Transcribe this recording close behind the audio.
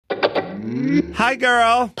Hi,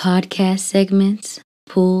 girl. Podcast segments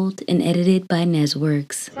pulled and edited by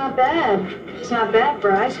Nezworks. It's not bad. It's not bad for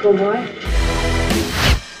a high school boy.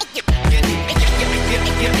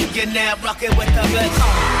 You're now rocking with the good.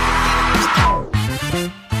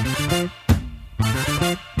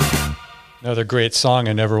 Another great song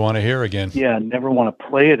I never want to hear again. Yeah, never want to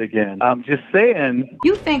play it again. I'm just saying.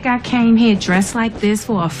 You think I came here dressed like this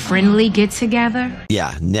for a friendly get-together?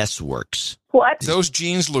 Yeah, Nestworks. What? Those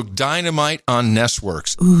jeans look dynamite on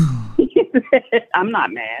Nestworks. I'm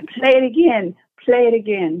not mad. Play it again. Play it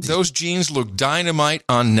again. Those jeans look dynamite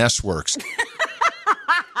on Nestworks.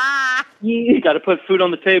 You got to put food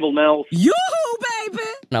on the table, Mel. Yoo-hoo, baby!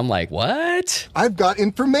 And I'm like, what? I've got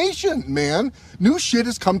information, man. New shit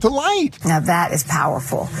has come to light. Now that is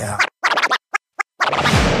powerful. Yeah.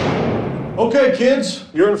 Okay, kids,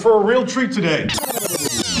 you're in for a real treat today.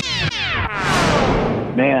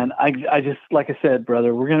 Man, I just, like I said,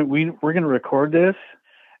 brother, we're gonna record this,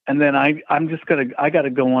 and then I got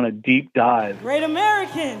to go on a deep dive. Great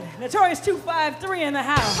American, Notorious 253 in the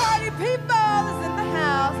house. Party people is in the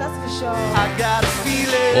house, that's for sure. I got a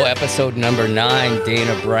feeling. Well, episode number 9,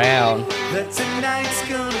 Dana Brown. That tonight's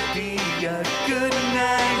gonna be a good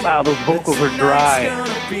night. Wow, those vocals are dry.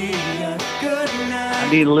 I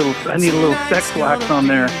need a little sex wax on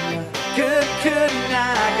there. Good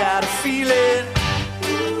night. I got a feeling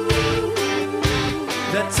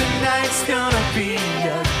that tonight's gonna be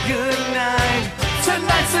a good night.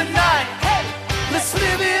 Tonight's the night. Hey, let's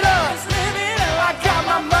live it up. I got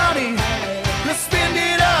my money. Let's spend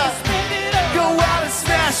it up. Go out and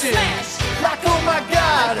smash it. Like, oh my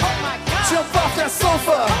God. Jump off that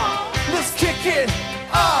sofa. Let's kick it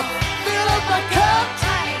up. Fill up my cup.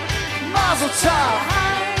 Mazel tov.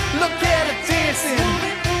 Look at it dancing.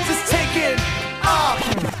 Just take it off.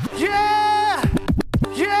 Yeah.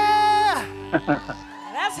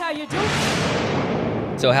 That's how you do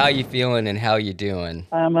it. So how you feeling and how you doing?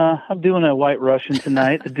 I'm doing a White Russian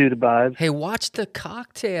tonight to do the vibes. Hey, watch the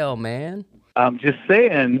cocktail, man. I'm just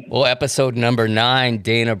saying. Well, episode number 9,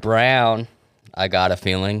 Dana Brown. I got a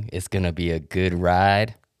feeling it's going to be a good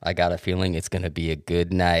ride. I got a feeling it's going to be a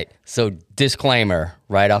good night. So disclaimer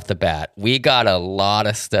right off the bat, we got a lot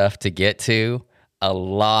of stuff to get to, a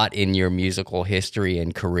lot in your musical history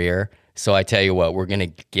and career. So I tell you what, we're going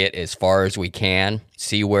to get as far as we can,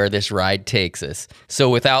 see where this ride takes us. So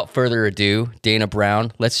without further ado, Dana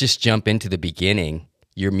Brown, let's just jump into the beginning.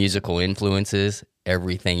 Your musical influences,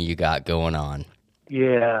 everything you got going on.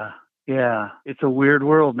 Yeah. It's a weird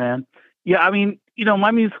world, man. Yeah, I mean,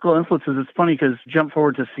 my musical influences, it's funny because jump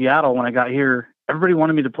forward to Seattle when I got here, everybody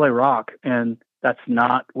wanted me to play rock, and that's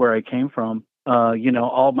not where I came from.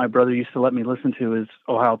 All my brother used to let me listen to is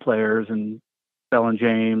Ohio Players and Bell and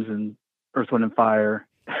James and Earth, Wind and Fire.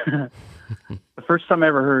 The first time I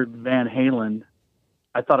ever heard Van Halen,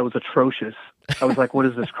 I thought it was atrocious. I was like, what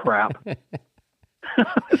is this crap? I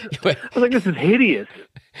was like, this is hideous.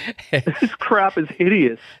 This crap is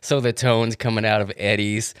hideous. So the tones coming out of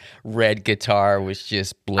Eddie's red guitar was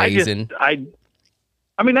just blazing. I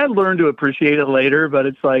learned to appreciate it later, but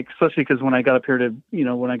it's like, especially because when I got up here to,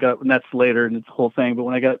 and that's later and it's the whole thing, but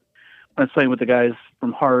when I was playing with the guys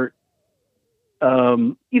from Heart,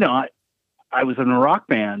 I was in a rock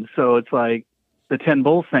band, so it's like the 10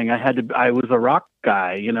 Bulls thing. I was a rock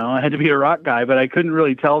guy, I had to be a rock guy, but I couldn't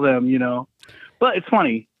really tell them, But it's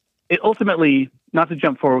funny. It ultimately, not to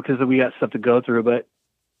jump forward because we got stuff to go through, but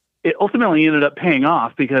it ultimately ended up paying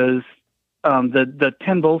off because the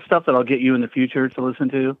 10 Bulls stuff that I'll get you in the future to listen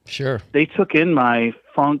to. Sure. They took in my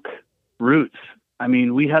funk roots. I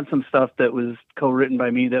mean, we had some stuff that was co-written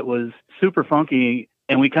by me that was super funky,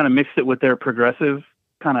 and we kind of mixed it with their progressive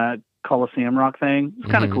kind of Coliseum rock thing. It's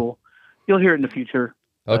kind of cool. You'll hear it in the future.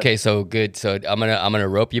 Okay, so good. So I'm gonna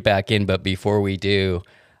rope you back in, but before we do,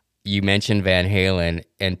 you mentioned Van Halen,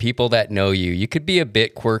 and people that know you could be a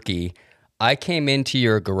bit quirky. I came into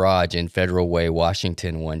your garage in Federal Way,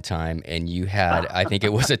 Washington one time, and you had, I think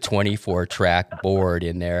it was a 24-track board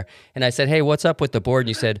in there. And I said, hey, what's up with the board? And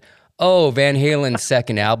you said, oh, Van Halen's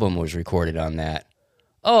second album was recorded on that.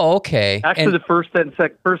 Oh, okay. Actually, the first and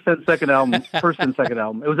second album.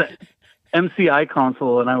 It was an MCI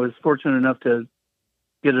console, and I was fortunate enough to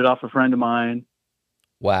get it off a friend of mine.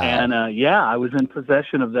 Wow. And I was in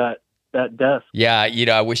possession of that desk. Yeah,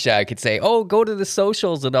 I wish I could say, oh, go to the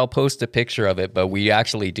socials and I'll post a picture of it, but we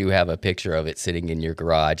actually do have a picture of it sitting in your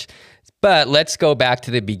garage. But let's go back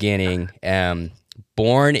to the beginning.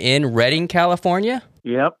 Born in Redding, California?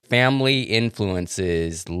 Yep. Family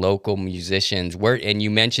influences, local musicians. And you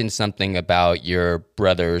mentioned something about your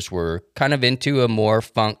brothers were kind of into a more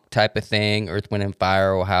funk type of thing. Earth, Wind &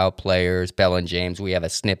 Fire, Ohio Players, Bell and James. We have a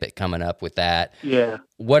snippet coming up with that. Yeah.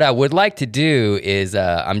 What I would like to do is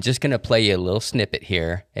I'm just going to play you a little snippet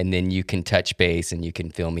here, and then you can touch base and you can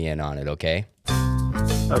fill me in on it, okay?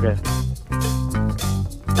 Okay.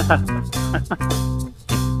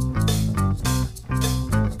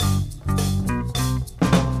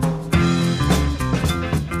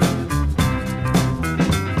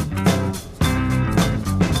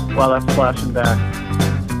 Wow, that's flashing back.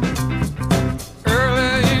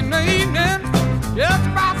 Early in the evening, just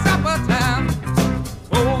about supper time,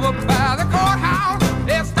 over by the courthouse,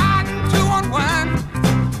 they're starting to unwind.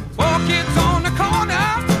 4 kids on the corner,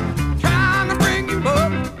 trying to bring you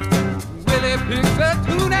up. Willie picks a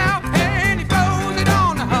tune out and he blows it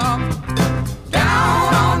on the hum.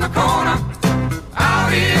 Down on the corner,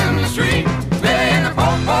 out in the street, Willie and the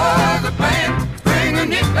four boys are playing, bring a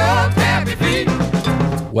nickel up happy feet.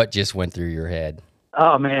 What just went through your head?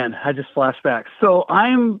 Oh man, I just flashed back. So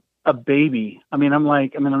I'm a baby. I'm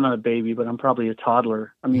not a baby, but I'm probably a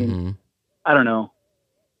toddler. I don't know,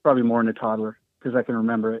 probably more than a toddler because I can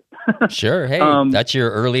remember it. Sure. Hey, that's your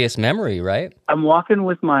earliest memory, right? I'm walking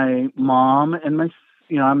with my mom and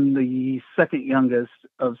I'm the second youngest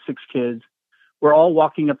of 6 kids. We're all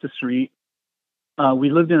walking up the street. We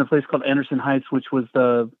lived in a place called Anderson Heights, which was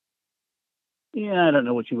I don't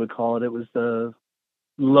know what you would call it. It was the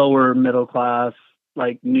lower middle class,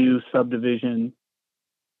 like new subdivision.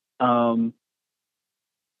 But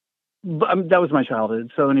that was my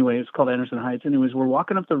childhood. So anyway, it's called Anderson Heights. Anyways, we're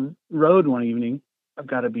walking up the road one evening. I've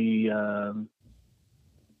got to be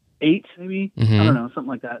 8, maybe. I don't know, something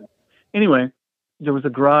like that. Anyway, there was a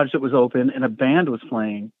garage that was open and a band was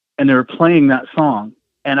playing, and they were playing that song.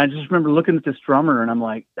 And I just remember looking at this drummer, and I'm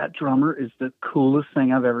like, that drummer is the coolest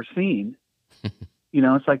thing I've ever seen.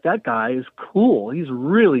 It's like, that guy is cool. He's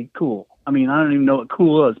really cool. I don't even know what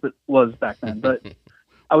cool was back then, but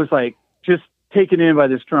I was like just taken in by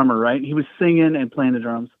this drummer, right? He was singing and playing the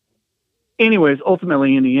drums. Anyways,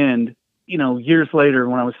 ultimately in the end, years later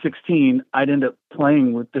when I was 16, I'd end up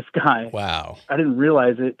playing with this guy. Wow. I didn't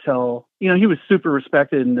realize it till, he was super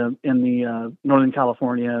respected in the Northern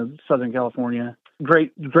California, Southern California.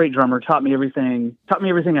 Great drummer, taught me everything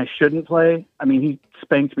I shouldn't play. He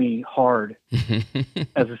spanked me hard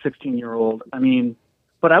as a 16-year-old.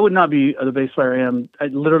 But I would not be the bass player I am. I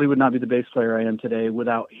literally would not be the bass player I am today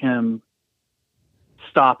without him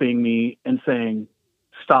stopping me and saying,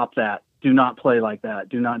 stop that. Do not play like that.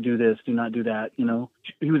 Do not do this. Do not do that. He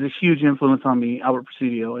was a huge influence on me, Albert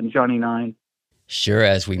Presidio and Johnny Nine. Sure,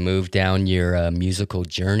 as we move down your musical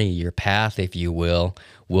journey, your path, if you will,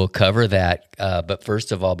 we'll cover that. But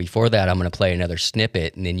first of all, before that, I'm going to play another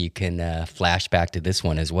snippet, and then you can flash back to this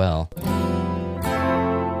one as well.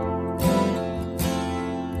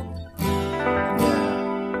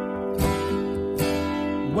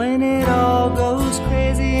 When it all goes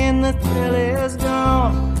crazy and the thrill is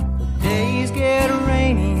gone, the days get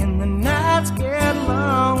rainy and the nights get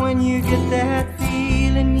long. When you get that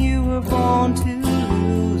feeling you were born to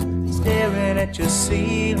lose, staring at your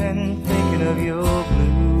ceiling, thinking of your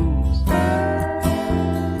blues.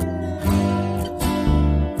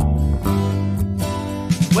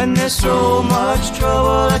 When there's so much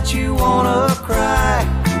trouble that you wanna cry,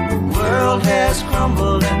 the world has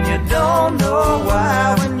crumbled and you don't know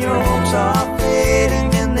why. When your hopes are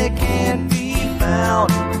fading and they can't be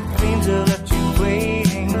found, dreams have left you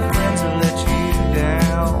waiting, friends have let you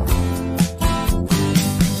down.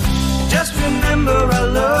 Just remember I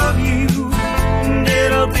love you and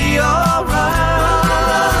it'll be alright.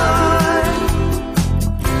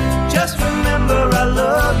 Just remember I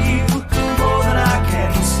love you more than I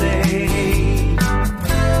can say.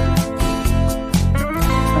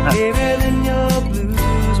 Maybe then your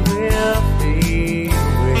blues will fade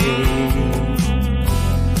away.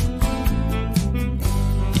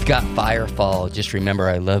 You've got Firefall, Just Remember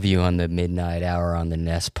I Love You on the Midnight Hour on the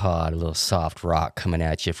Nest Pod, a little soft rock coming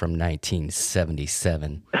at you from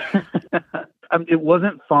 1977. It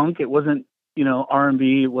wasn't funk, it wasn't,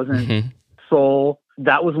 R&B, it wasn't soul.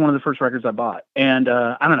 That was one of the first records I bought. And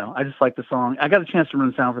I don't know, I just like the song. I got a chance to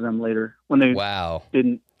run sound for them later when they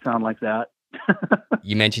didn't sound like that.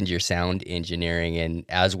 You mentioned your sound engineering, and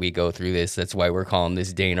as we go through this, that's why we're calling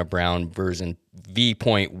this Dana Brown version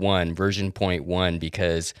version 0.1,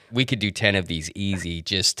 because we could do 10 of these easy.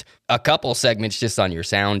 Just a couple segments just on your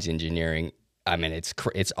sound engineering.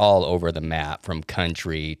 It's all over the map, from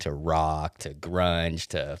country to rock to grunge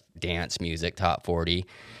to dance music, top 40.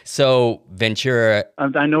 So Ventura,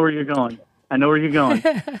 I know where you're going. I know where you're going.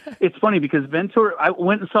 It's funny because Ventura, I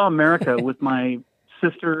went and saw America with my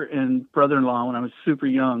sister and brother-in-law when I was super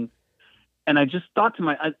young. And I just thought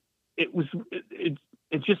to it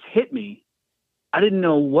just hit me. I didn't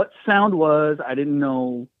know what sound was. I didn't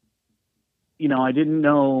know, I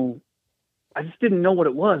just didn't know what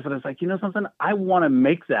it was. But I was like, you know something? I want to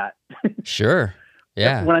make that. Sure.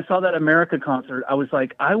 Yeah. When I saw that America concert, I was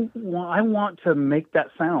like, I want to make that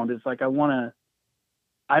sound. It's like, I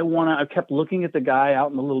kept looking at the guy out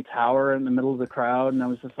in the little tower in the middle of the crowd. And I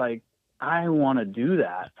was just like, I want to do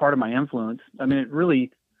that. Part of my influence. I mean,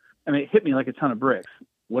 it hit me like a ton of bricks.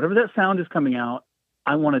 Whatever that sound is coming out,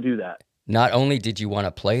 I want to do that. Not only did you want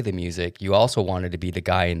to play the music, you also wanted to be the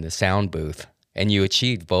guy in the sound booth. And you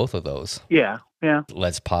achieved both of those. Yeah.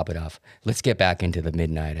 Let's pop it off. Let's get back into the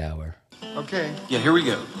midnight hour. Okay. Yeah, here we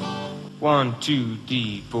go. 1, 2,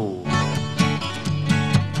 3, 4.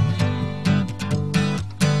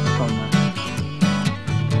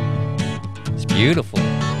 It's beautiful.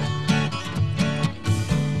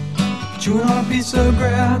 Chewing on a piece of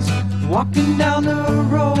grass, walking down the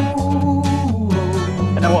road.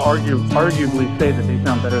 And I will arguably say that they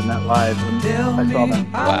sound better than that live when I saw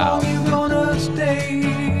them. Wow.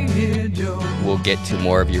 We'll get to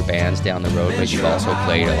more of your bands down the road, but you've also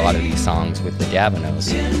played a lot of these songs with the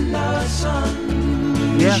Davinos.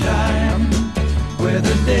 Yeah. Where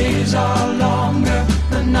the days are longer,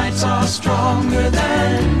 the nights are stronger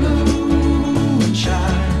than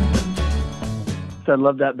moonshine. So I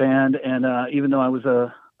love that band, and even though I was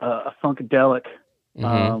a funkadelic,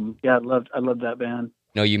 I loved that band.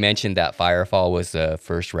 No, you mentioned that Firefall was the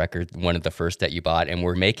first record, one of the first that you bought, and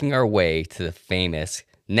we're making our way to the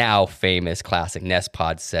now famous classic Nest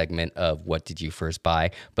Pod segment of What Did You First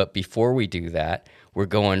Buy? But before we do that, we're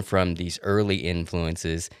going from these early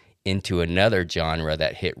influences into another genre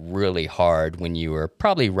that hit really hard when you were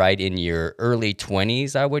probably right in your early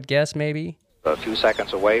 20s, I would guess, maybe? A few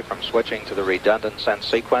seconds away from switching to the redundant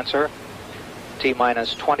sense sequencer.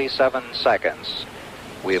 T-minus 27 seconds.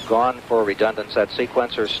 We have gone for redundant set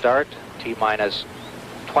sequencer start. T-minus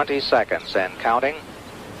 20 seconds and counting.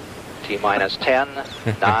 T-minus 10,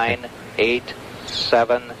 9, 8,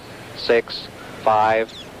 7, 6,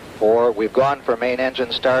 5, 4. We've gone for main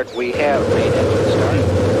engine start. We have main engine start.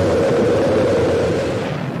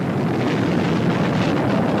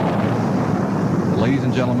 Ladies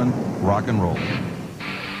and gentlemen, rock and roll.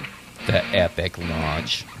 The epic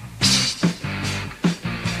launch.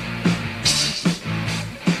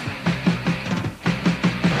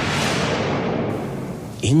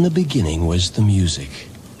 In the beginning was the music,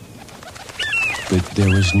 but there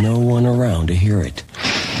was no one around to hear it.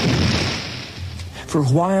 For a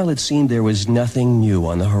while, it seemed there was nothing new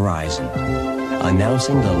on the horizon.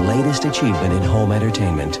 Announcing the latest achievement in home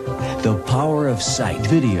entertainment, the power of sight,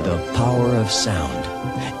 video, the power of sound.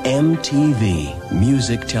 MTV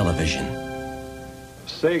Music Television.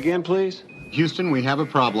 Say again, please. Houston, we have a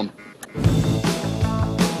problem.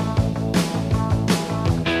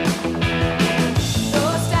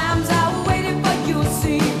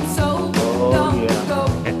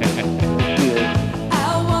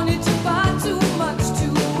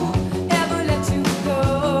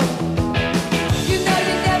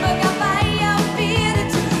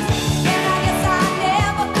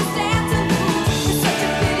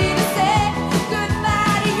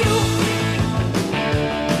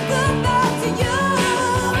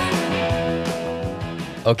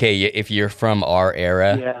 Okay, if you're from our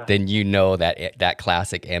era, then you know that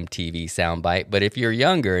classic MTV soundbite. But if you're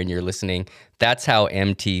younger and you're listening, that's how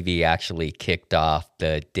MTV actually kicked off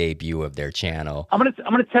the debut of their channel. I'm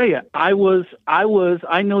gonna tell you, I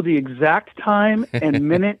know the exact time and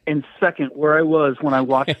minute and second where I was when I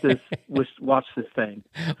watched this thing.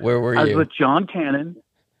 Where were you? I was with John Cannon,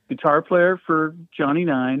 guitar player for Johnny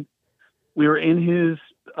Nine. We were in his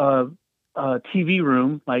TV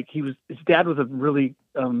room. Like his dad was a really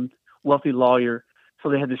wealthy lawyer, so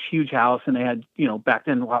they had this huge house, and they had, back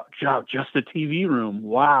then, wow, just a TV room,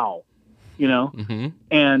 wow,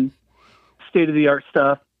 and state of the art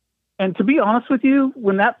stuff. And to be honest with you,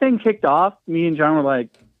 when that thing kicked off, me and John were like,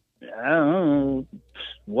 I don't know,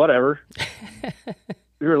 whatever.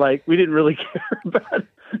 We were like, we didn't really care about it.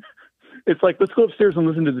 It's like, let's go upstairs and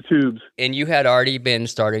listen to the Tubes. And you had already been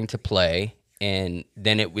starting to play. And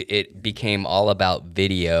then it became all about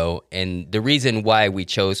video. And the reason why we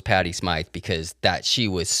chose Patty Smyth, because she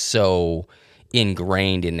was so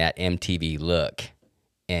ingrained in that MTV look.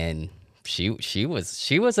 And she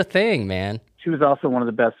was a thing, man. She was also one of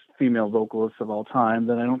the best female vocalists of all time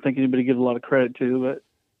that I don't think anybody gives a lot of credit to. But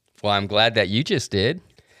well, I'm glad that you just did.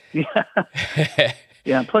 Yeah.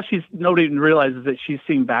 Yeah, plus nobody even realizes that she's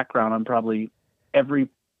singing background on probably every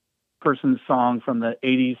person's song from the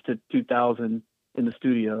 80s to 2000 in the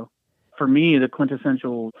studio. For me, the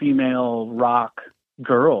quintessential female rock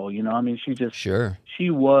girl, I mean, she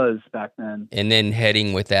was back then. And then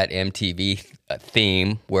heading with that MTV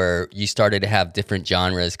theme where you started to have different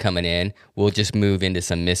genres coming in, we'll just move into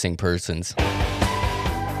some missing persons.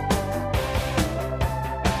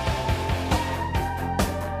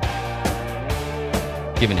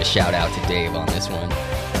 Giving a shout out to Dave on this one.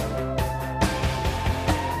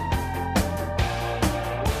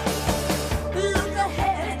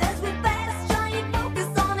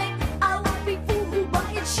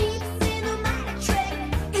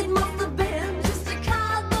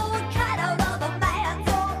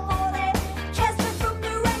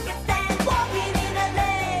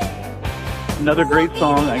 Another great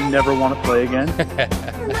song I never want to play again.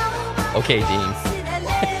 Okay, Dean.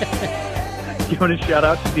 You want to shout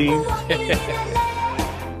out to Dean?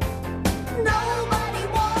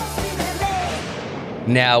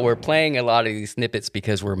 Now, we're playing a lot of these snippets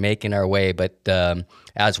because we're making our way, but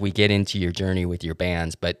as we get into your journey with your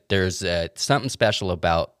bands, but there's something special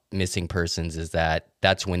about Missing Persons is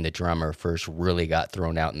that's when the drummer first really got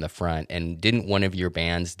thrown out in the front. And didn't one of your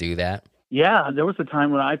bands do that? Yeah, there was a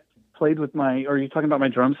time when I played with are you talking about my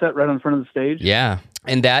drum set right on front of the stage? Yeah.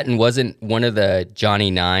 And wasn't one of the Johnny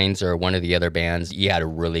Nines or one of the other bands, you had a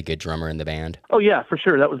really good drummer in the band? Oh, yeah, for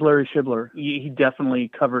sure. That was Larry Shibler. He definitely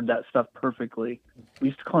covered that stuff perfectly. We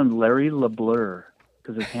used to call him Larry LeBlur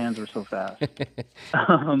because his hands were so fast.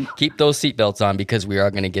 Keep those seatbelts on because we are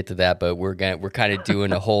going to get to that, but we're kind of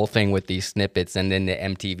doing a whole thing with these snippets and then the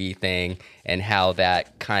MTV thing and how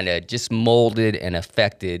that kind of just molded and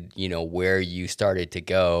affected, where you started to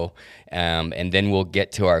go. And then we'll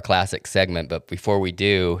get to our classic segment. But before we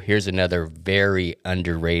do, here's another very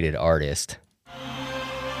underrated artist.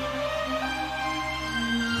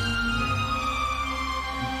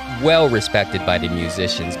 Well respected by the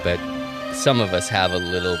musicians, but some of us have a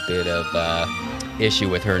little bit of issue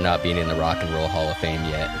with her not being in the Rock and Roll Hall of Fame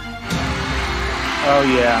yet. Oh,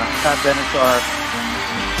 yeah. Pat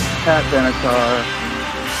Benatar,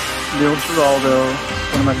 Neil Giraldo,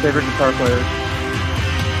 one of my favorite guitar players.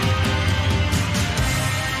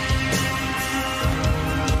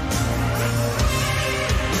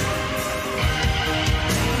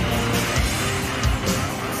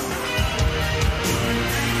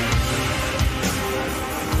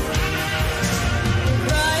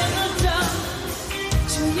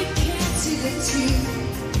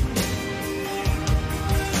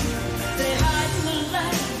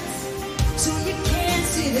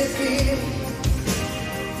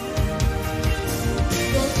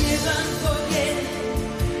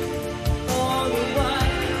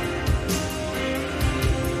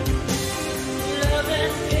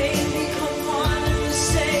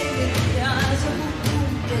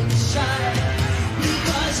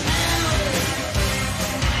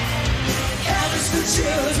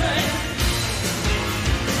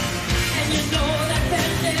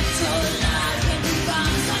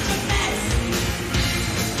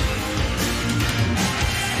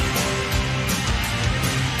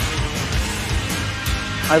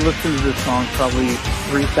 I listened to this song probably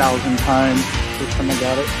 3,000 times first time I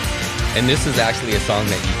got it. And this is actually a song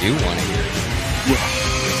that you do want to hear. Yeah.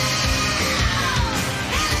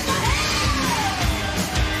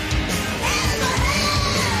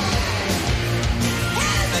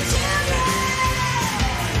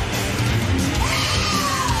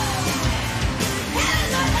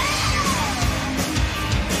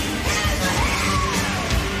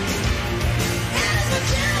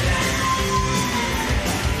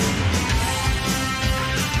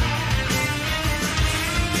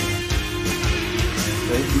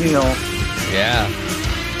 Neil. Yeah.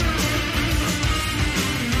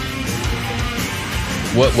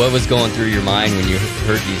 What was going through your mind when you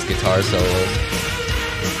heard these guitar solos?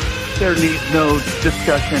 There needs no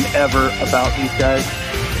discussion ever about these guys.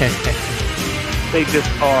 They just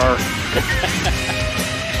are.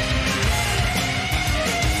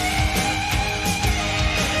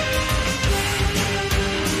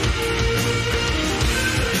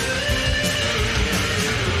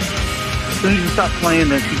 As soon as you stop playing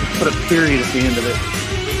this, you just put a period at the end of it,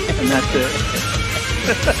 and that's it.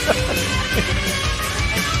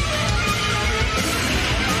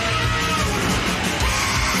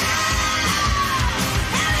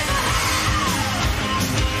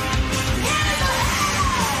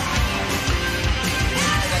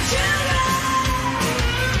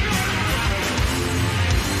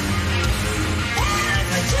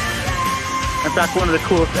 And In fact, one of the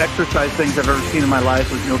coolest exercise things I've ever seen in my life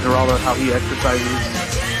was Neil Giraldo, how he exercises.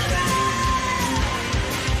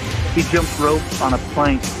 He jumps rope on a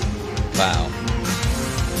plank. Wow.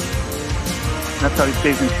 That's how he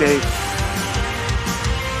stays in shape.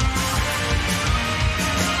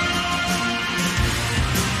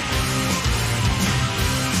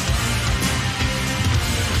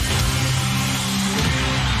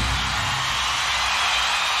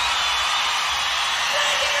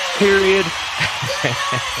 Period.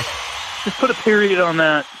 Just put a period on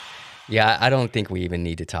that. Yeah, I don't think we even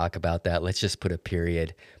need to talk about that. Let's just put a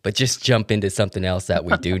period, but just jump into something else that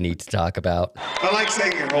we do need to talk about. I like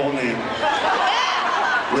saying your whole name.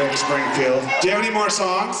 Rick Springfield. Do you have any more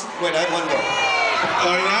songs? Wait, I have one more.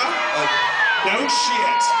 Oh, yeah? No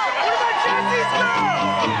shit.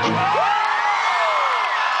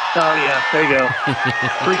 Oh, yeah. There you go.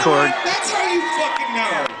 3 chords. That's how you fucking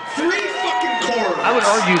know. 3 fucking chords. I would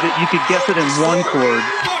argue that you could guess it in 1 chord.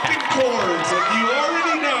 Fucking chords that you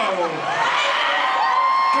already know.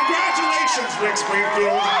 Congratulations, Rick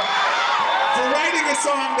Springfield, for writing a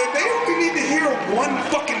song that they only need to hear 1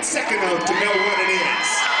 fucking second of to know what it is.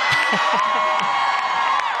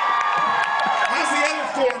 How's the other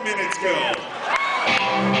 4 minutes go?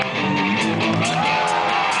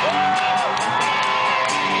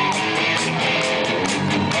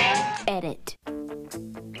 Edit.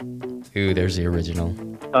 Ooh, there's the original.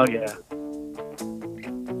 Oh, yeah.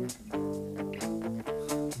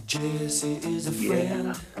 Jesse is a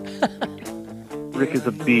friend. Rick is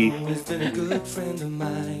a beast. He's been a good friend of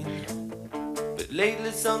mine. But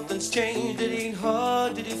lately something's changed. It ain't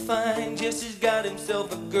hard to define. Jesse's got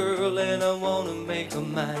himself a girl and I wanna make her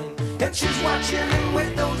mine. And she's watching him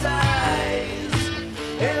with those eyes.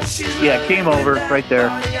 And she's Yeah, game over right there.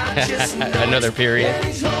 Another period. and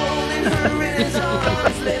he's holding her in his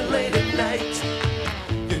arms late at night.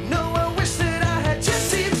 You know, I wish that I had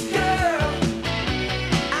Jesse's girl.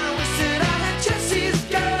 I wish that I had Jesse's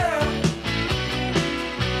girl.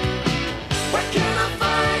 Where can I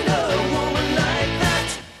find a woman like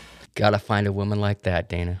that? Gotta find a woman like that,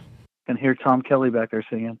 Dana. And hear Tom Kelly back there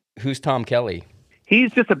singing. Who's Tom Kelly?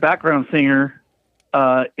 He's just a background singer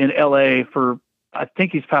in L.A. for, I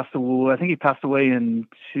think he's passed away. I think he passed away in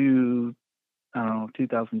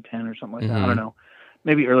 2010 or something like that. I don't know,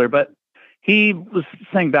 maybe earlier. But he was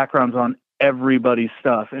sang backgrounds on everybody's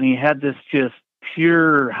stuff, and he had this just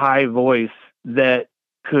pure high voice that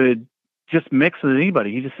could just mix with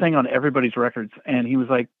anybody. He just sang on everybody's records, and he was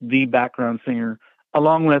like the background singer,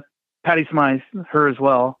 along with Patti Smythe, her as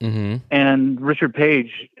well, and Richard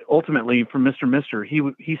Page. Ultimately, from Mr. Mister, he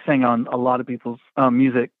sang on a lot of people's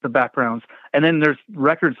music, the backgrounds. And then there's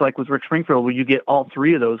records like with Rick Springfield where you get all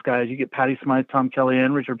 3 of those guys. You get Patti Smythe, Tom Kelly,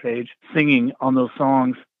 and Richard Page singing on those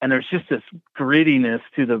songs. And there's just this grittiness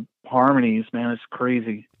to the harmonies, man. It's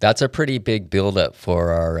crazy. That's a pretty big buildup for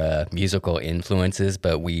our musical influences,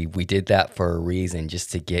 but we did that for a reason,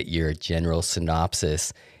 just to get your general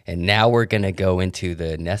synopsis. And now we're going to go into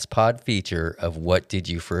the Nestpod feature of What Did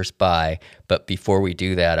You First Buy? But before we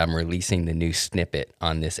do that, I'm releasing the new snippet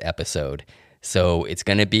on this episode. So it's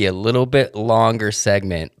going to be a little bit longer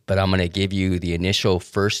segment, but I'm going to give you the initial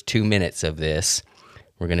first 2 minutes of this.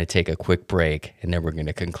 We're going to take a quick break, and then we're going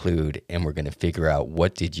to conclude, and we're going to figure out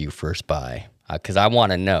what did you first buy? Because I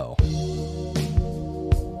want to know.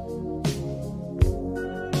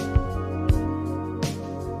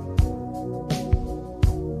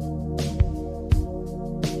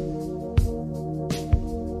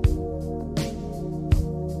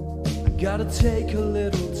 Gotta take a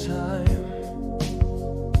little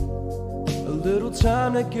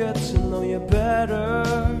time to get to know you better.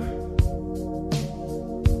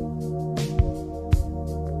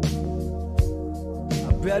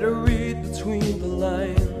 I better read between the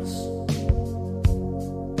lines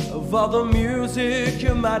of all the music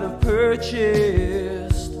you might have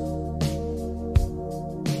purchased.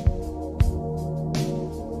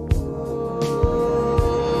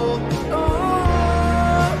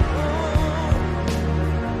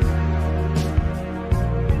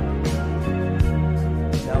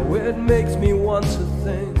 It makes me want to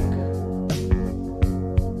think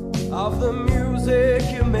of the music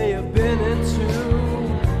you may have been into.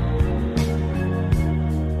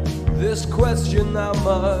 This question I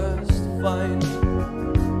must find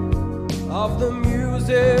of the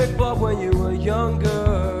music, but when you were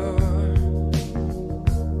younger.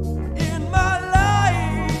 In my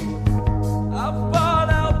life, I bought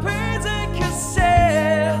out paints and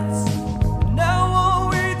cassettes. Now all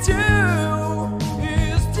we do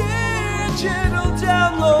digital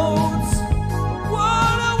downloads.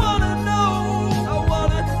 What I wanna know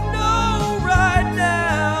right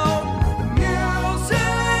now. The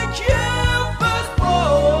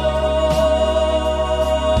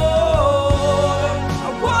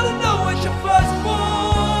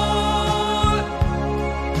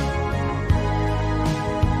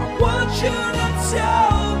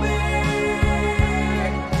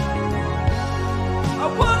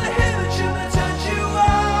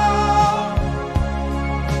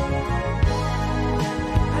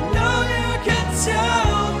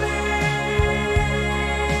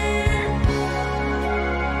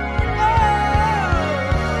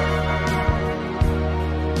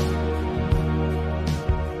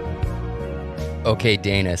Okay,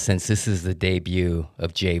 Dana, since this is the debut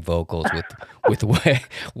of J Vocals with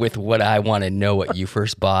what I want to know what you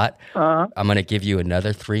first bought, I'm going to give you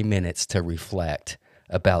another 3 minutes to reflect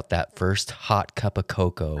about that first hot cup of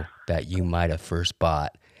cocoa that you might have first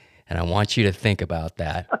bought. And I want you to think about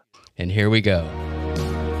that. And here we go.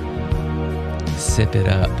 Sip it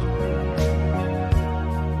up.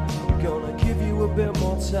 I'm gonna give you a bit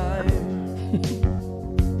more time.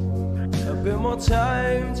 A bit more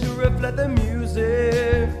time to reflect the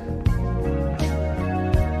music.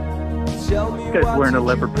 Tell me This guy's wearing a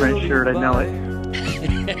leopard print shirt, I know it.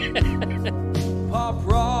 Pop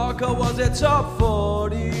rock, or was it top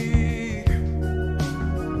 40?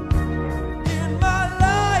 In my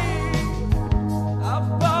life, I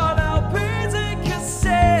bought LPs and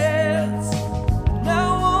cassettes.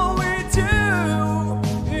 Now all we do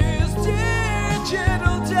is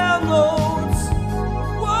digital downloads.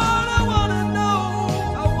 What I wanna know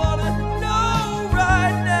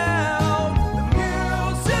right now, the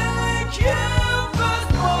music you first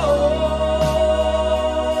bought.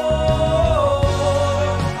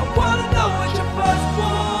 I wanna know what you first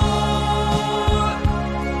bought.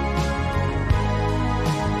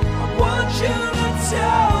 I want you to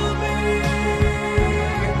tell me.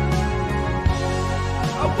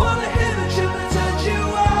 I wanna hear the tune that turns you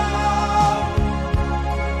out.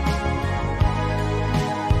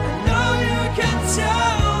 I know you can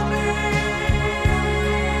tell me.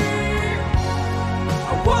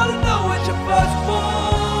 I wanna know what you first bought.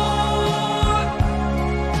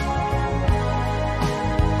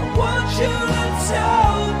 I want you to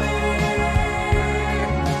tell me.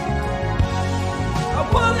 I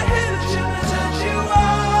wanna hear the tune that turns you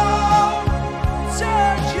out.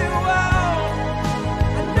 Turns you out.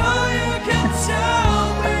 I know you can tell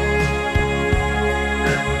me.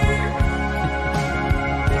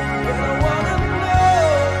 But I wanna know.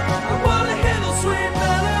 I wanna hear those sweet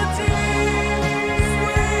melodies.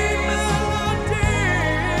 Sweet melodies.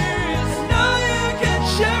 I know you can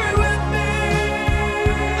share it with me.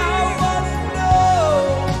 I wanna know.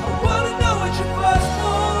 I wanna know what you first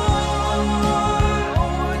bought.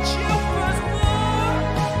 What you first bought.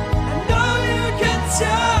 I know you can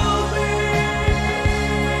tell me.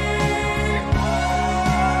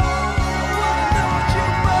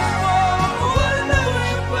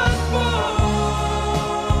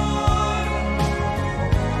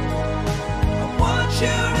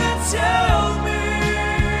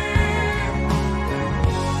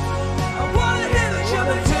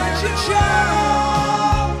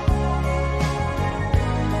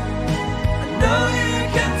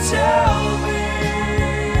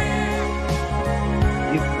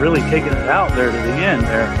 He's really taking it out there to the end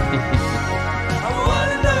there.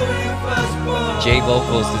 J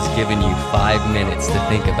Vocals is giving you 5 minutes to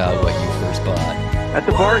think about what you first bought. That's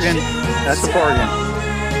a bargain. That's a bargain.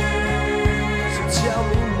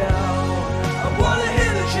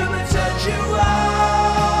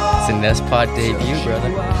 It's a Nest Pod debut, brother.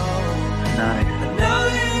 Nice.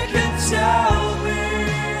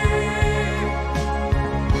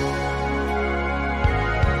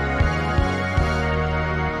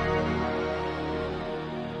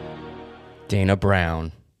 Dana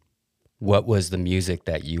Brown, what was the music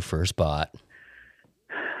that you first bought?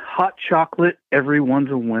 Hot chocolate,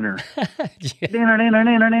 everyone's a winner.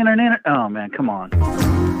 Oh, man, come on.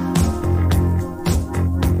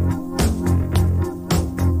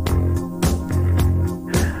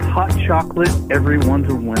 Hot chocolate, everyone's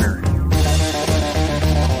a winner.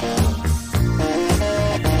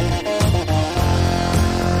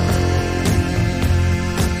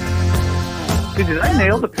 Dude, did I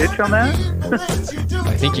nail the pitch on that?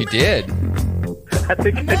 I think you did. I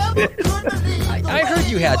think I did. I heard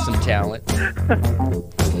you had some talent.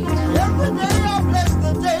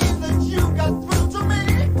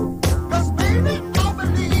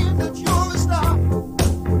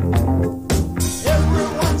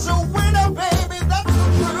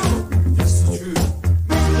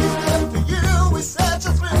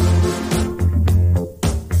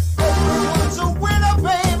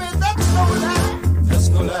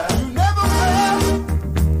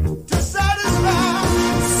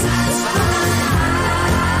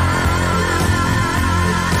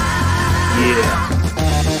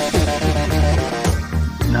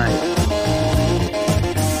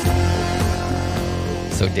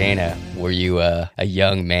 So Dana, were you a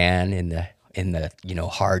young man in the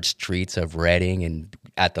hard streets of Reading and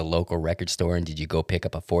at the local record store, and did you go pick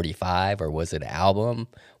up a 45 or was it an album?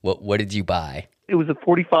 What did you buy? It was a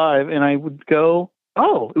 45, and I would go.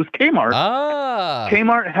 Oh, it was Kmart. Ah,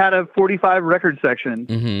 Kmart had a 45 record section.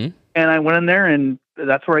 Mm-hmm. And I went in there, and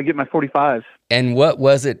that's where I get my 45s. And what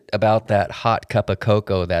was it about that hot cup of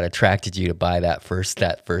cocoa that attracted you to buy that first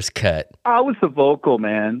cut? Oh, it was the vocal,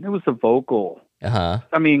 man. It was the vocal. Uh-huh.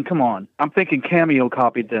 I mean, come on. I'm thinking Cameo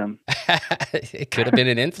copied them. It could have been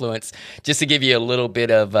an influence. Just to give you a little bit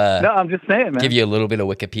of... no, I'm just saying, man. Give you a little bit of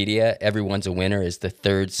Wikipedia. Everyone's a Winner is the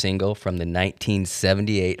third single from the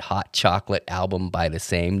 1978 Hot Chocolate album by the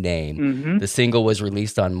same name. Mm-hmm. The single was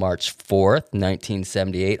released on March 4th,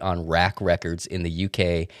 1978 on Rack Records in the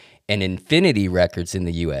UK and Infinity Records in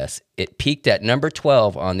the US. It peaked at number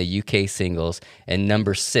 12 on the UK singles and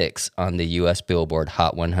number 6 on the US Billboard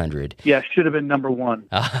Hot 100. Yeah, should have been number 1.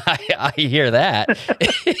 I hear that.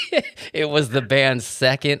 It was the band's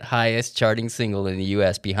second highest charting single in the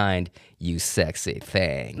US behind You Sexy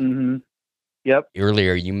Thing. Mm-hmm. Yep.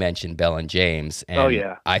 Earlier, you mentioned Bell and James. And oh,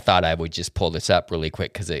 yeah. I thought I would just pull this up really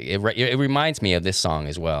quick because it reminds me of this song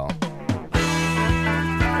as well.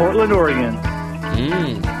 Portland, Oregon.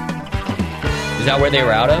 Is that where they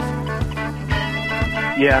were out of?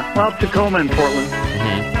 Yeah, well, Tacoma and Portland.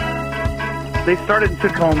 Mm-hmm. They started in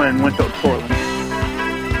Tacoma and went to Portland.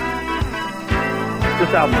 This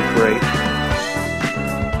album was great.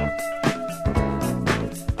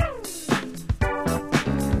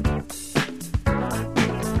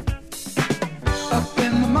 Up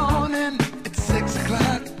in the morning, it's 6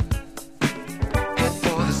 o'clock. Head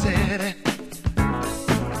for the city.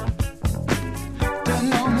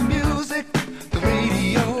 Turn on the music, the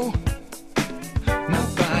radio.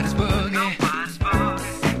 Nobody's boogie.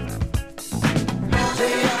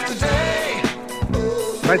 Day after day.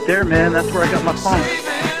 Right there, man. That's where I got my funk.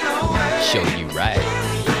 Show you right.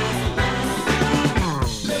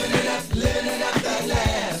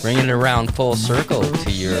 Bringing it around full circle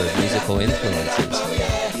to your musical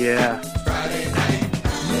influences. Yeah.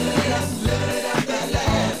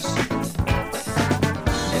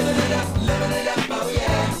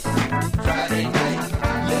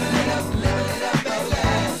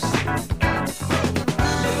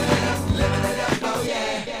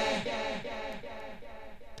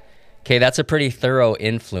 Okay, that's a pretty thorough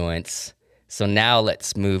influence. So now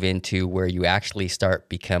let's move into where you actually start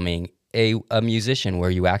becoming a musician, where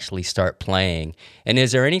you actually start playing. And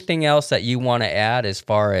is there anything else that you want to add as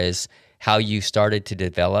far as how you started to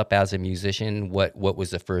develop as a musician? What was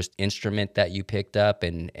the first instrument that you picked up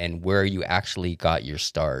and where you actually got your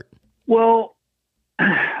start? Well,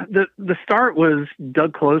 the start was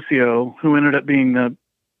Doug Colosio, who ended up being the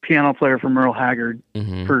piano player for Merle Haggard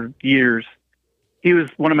for years. He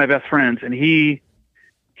was one of my best friends, and he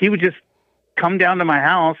would just come down to my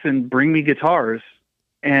house and bring me guitars,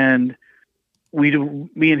 and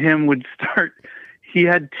me and him would start. He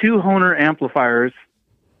had 2 Hohner amplifiers,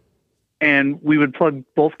 and we would plug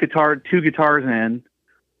two guitars in.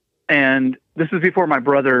 And this was before my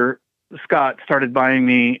brother Scott started buying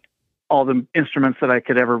me all the instruments that I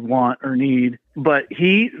could ever want or need. But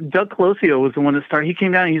Doug Colosio was the one that started. He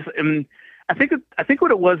came down. And I think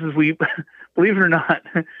what it was is we, believe it or not,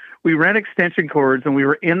 we ran extension cords, and we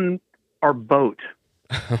were in our boat.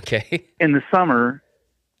 Okay. In the summer,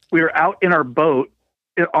 we were out in our boat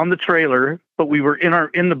on the trailer, but we were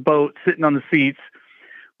in the boat sitting on the seats.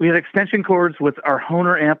 We had extension cords with our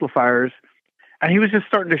Hohner amplifiers, and he was just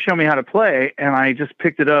starting to show me how to play, and I just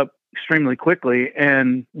picked it up extremely quickly.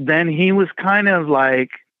 And then he was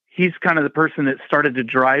he's kind of the person that started to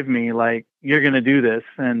drive me, like, you're going to do this.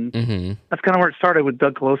 And that's kind of where it started with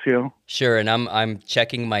Doug Colosio. Sure. And I'm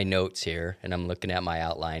checking my notes here, and I'm looking at my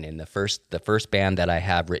outline. And the first band that I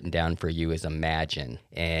have written down for you is Imagine.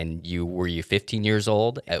 And were you 15 years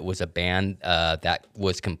old? It was a band that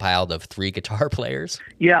was compiled of 3 guitar players.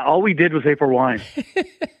 Yeah. All we did was April Wine.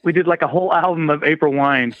 We did like a whole album of April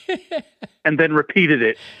Wine and then repeated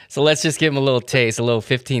it. So let's just give them a little taste, a little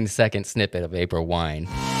 15-second snippet of April Wine.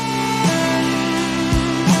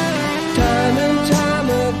 Time and time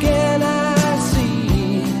again I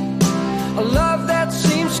see a love that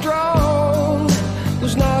seems strong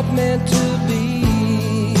was not meant to be.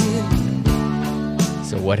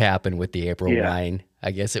 So what happened with the April Wine?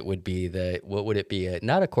 I guess it would be what would it be?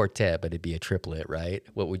 Not a quartet, but it'd be a triplet, right?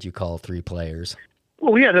 What would you call 3 players?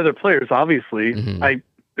 Well, we had other players, obviously. I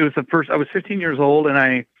was 15 years old,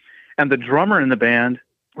 and the drummer in the band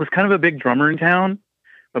was kind of a big drummer in town,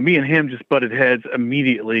 but me and him just butted heads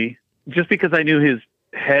immediately. Just because I knew his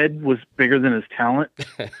head was bigger than his talent.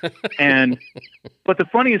 But the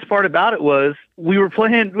funniest part about it was we were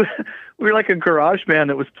like a garage band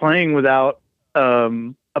that was playing without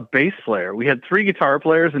a bass player. We had 3 guitar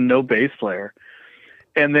players and no bass player.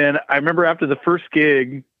 And then I remember after the first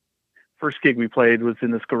gig we played was in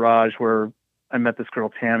this garage where I met this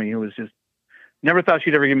girl, Tammy, who was just Never thought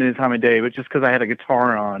she'd ever give me the time of day, but just because I had a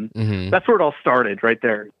guitar on. Mm-hmm. That's where it all started, right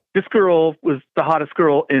there. This girl was the hottest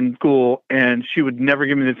girl in school, and she would never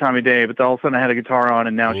give me the time of day, but all of a sudden I had a guitar on,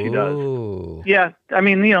 and now she does. Yeah, I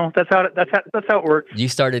mean, that's how it works. You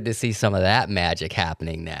started to see some of that magic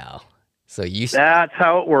happening now. So That's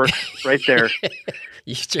how it works, right there.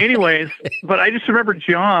 Anyways, but I just remember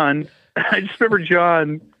John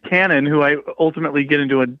Cannon, who I ultimately get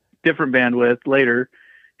into a different band with later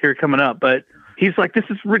here coming up, but he's like, this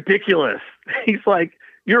is ridiculous. He's like,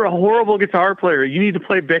 you're a horrible guitar player. You need to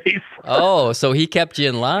play bass. Oh, so he kept you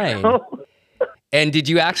in line. And did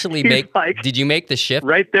you actually did you make the shift?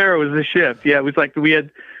 Right there was the shift. Yeah, it was like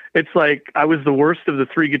it's like I was the worst of the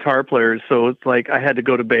three guitar players, so it's like I had to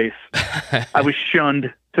go to bass. I was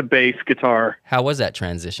shunned to bass guitar. How was that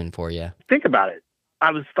transition for you? Think about it.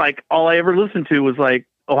 I was like, all I ever listened to was like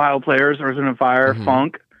Ohio Players, Earth, Wind & Fire,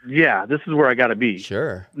 funk. Yeah, this is where I got to be.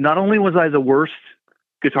 Sure. Not only was I the worst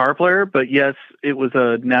guitar player, but yes, it was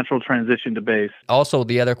a natural transition to bass. Also,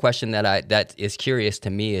 the other question that is curious to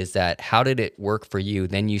me is that how did it work for you?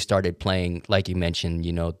 Then you started playing, like you mentioned,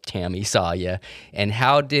 Tammy saw you, and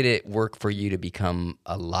how did it work for you to become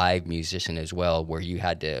a live musician as well, where you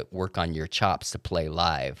had to work on your chops to play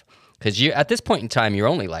live? Because at this point in time, you're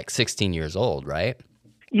only like 16 years old, right?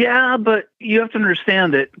 Yeah, but you have to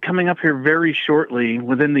understand that coming up here very shortly,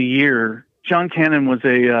 within the year, John Cannon was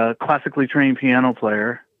a classically trained piano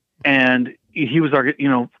player, and he was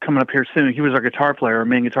coming up here soon. He was our guitar player, our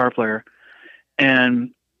main guitar player.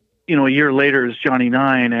 And, a year later is Johnny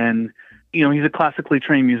Nine, and, he's a classically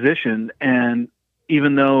trained musician. And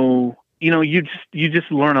even though, you just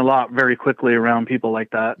learn a lot very quickly around people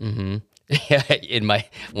like that. Mm-hmm. Yeah,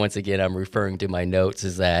 once again, I'm referring to my notes,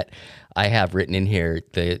 is that I have written in here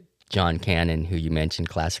the John Cannon, who you mentioned,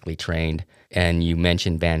 classically trained, and you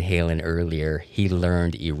mentioned Van Halen earlier. He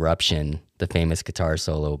learned Eruption, the famous guitar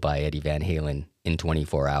solo by Eddie Van Halen, in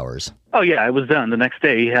 24 hours. Oh, yeah, it was done. The next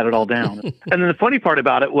day, he had it all down. And then the funny part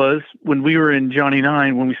about it was, when we were in Johnny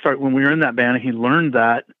Nine, when we were in that band, he learned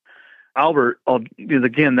that. Albert,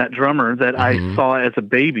 again, that drummer that I saw as a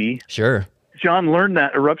baby. Sure. John learned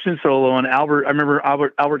that Eruption solo, and I remember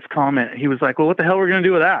Albert's comment. He was like, well, what the hell are we going to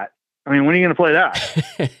do with that? I mean, when are you going to play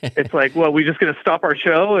that? It's like, well, we just going to stop our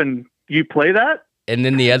show and you play that? And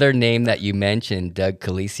then the other name that you mentioned, Doug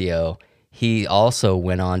Colisio, he also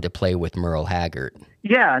went on to play with Merle Haggard.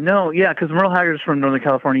 Yeah, because Merle Haggard's from Northern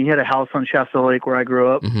California. He had a house on Shasta Lake where I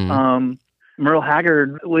grew up. Mm-hmm. Merle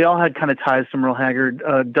Haggard, we all had kind of ties to Merle Haggard.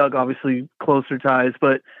 Doug, obviously, closer ties.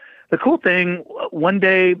 But the cool thing, one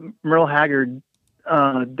day, Merle Haggard,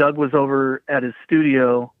 Doug was over at his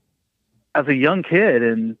studio as a young kid,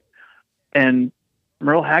 and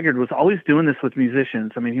Merle Haggard was always doing this with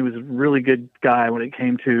musicians. I mean, he was a really good guy when it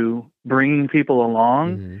came to bringing people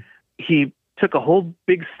along. Mm-hmm. He took a whole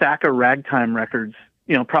big stack of ragtime records,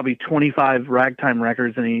 probably 25 ragtime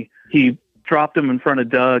records, and he dropped them in front of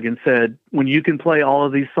Doug and said, when you can play all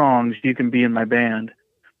of these songs, you can be in my band.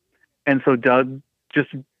 And so Doug just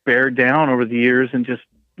bared down over the years and just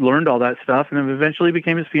learned all that stuff, and then eventually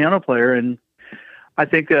became his piano player. And I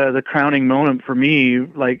think the crowning moment for me,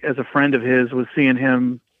 like as a friend of his, was seeing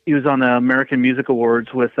him. He was on the American Music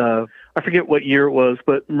Awards with, I forget what year it was,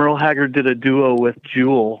 but Merle Haggard did a duo with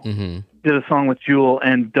Jewel, did a song with Jewel,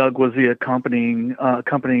 and Doug was the accompanying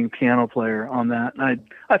piano player on that. And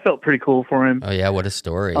I felt pretty cool for him. Oh yeah, what a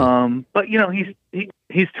story. But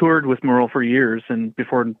he's toured with Merle for years, and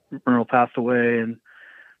before Merle passed away,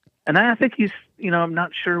 and I think he's, I'm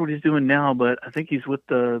not sure what he's doing now, but I think he's with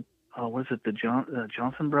the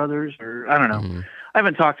Johnson Brothers, or I don't know. Mm-hmm. I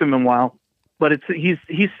haven't talked to him in a while, but he's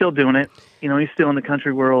still doing it. He's still in the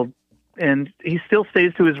country world, and he still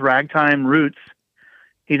stays to his ragtime roots.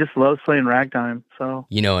 He just loves playing ragtime. So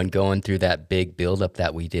and going through that big buildup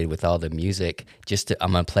that we did with all the music,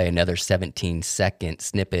 I'm gonna play another 17-second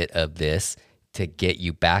snippet of this to get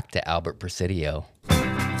you back to Albert Presidio.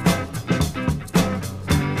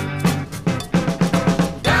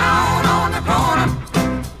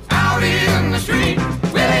 Street,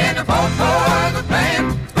 we're the boat boys are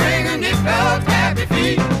playing, bringing nickel happy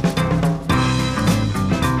feet.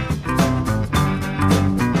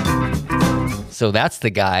 So that's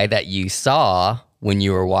the guy that you saw when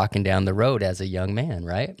you were walking down the road as a young man,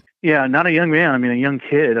 right? Yeah, not a young man. I mean, a young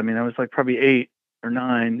kid. I mean, I was like probably 8 or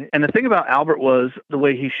 9. And the thing about Albert was the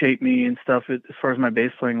way he shaped me and stuff as far as my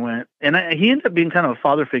bass playing went. And he ended up being kind of a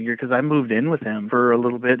father figure because I moved in with him for a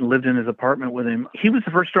little bit and lived in his apartment with him. He was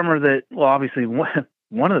the first drummer that, well, obviously one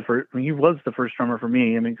one of the first. I mean, he was the first drummer for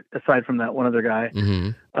me. I mean, aside from that one other guy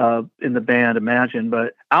in the band, Imagine.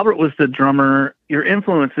 But Albert was the drummer. Your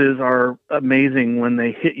influences are amazing when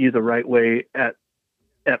they hit you the right way at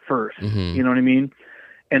first. You know what I mean?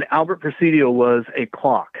 And Albert Presidio was a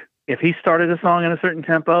clock. If he started a song in a certain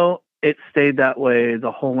tempo, it stayed that way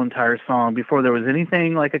the whole entire song before there was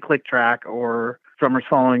anything like a click track or drummers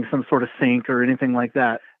following some sort of sync or anything like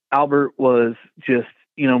that. Albert was just,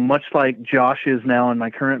 you know, much like Josh is now in my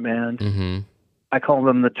current band. I call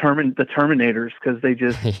them the Terminators because they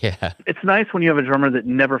just, it's nice when you have a drummer that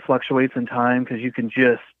never fluctuates in time because you can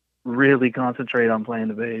just really concentrate on playing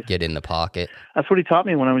the bass. Get in the pocket. That's what he taught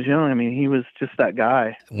me when I was young. I mean, he was just that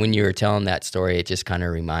guy. When you were telling that story, it just kind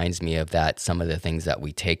of reminds me of that. Some of the things that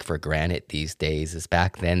we take for granted these days is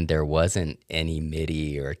back then there wasn't any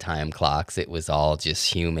MIDI or time clocks. It was all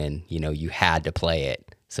just human. You know, you had to play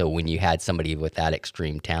it. So when you had somebody with that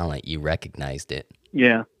extreme talent, you recognized it.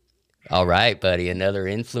 Yeah. All right, buddy. Another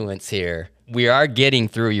influence here. We are getting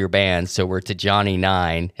through your band, so we're to Johnny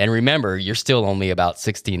 9. And remember, you're still only about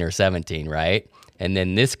 16 or 17, right? And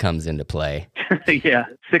then this comes into play. Yeah,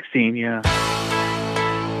 16, yeah.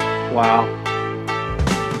 Wow.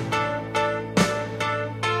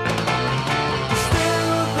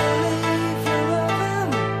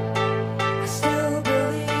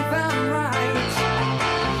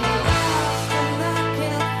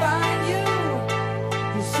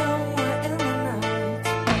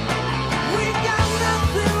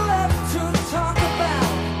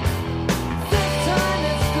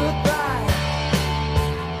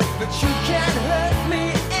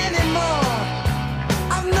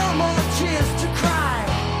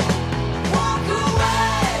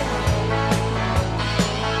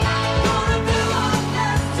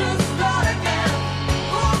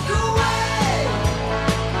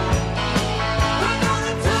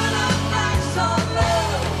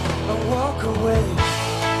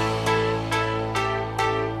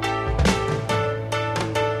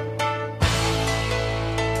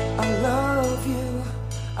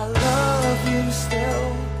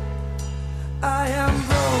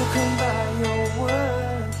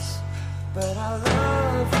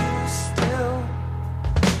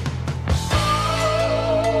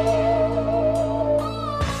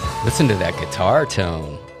 Listen to that guitar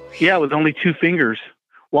tone. Yeah, with only 2 fingers.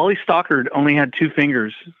 Wally Stockard only had 2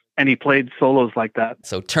 fingers, and he played solos like that.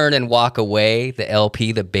 So Turn and Walk Away, the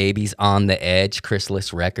LP, The Baby's on the Edge,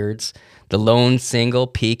 Chrysalis Records. The lone single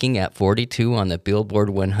peaking at 42 on the Billboard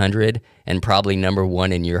 100 and probably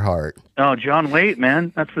 #1 in your heart. Oh, John Waite,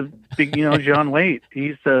 man. That's a big, John Waite.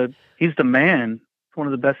 He's the man. One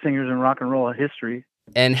of the best singers in rock and roll history.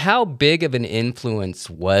 And how big of an influence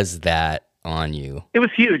was that on you? It was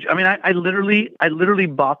huge. I mean, I literally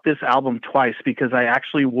bought this album twice because I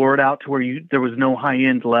actually wore it out to where there was no high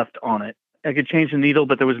end left on it. I could change the needle,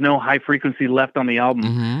 but there was no high frequency left on the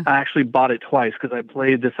album. I actually bought it twice because I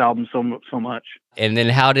played this album so much. And then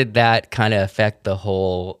how did that kind of affect the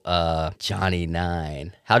whole Johnny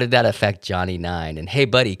 9? How did that affect Johnny 9? And hey,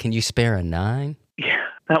 buddy, can you spare a 9? Yeah,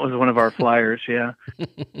 that was one of our flyers, yeah.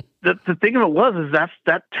 The thing of it was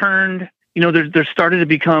that turned, there started to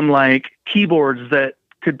become like keyboards that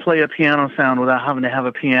could play a piano sound without having to have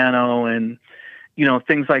a piano and,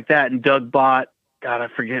 things like that. And Doug bought, God, I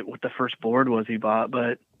forget what the first board was he bought.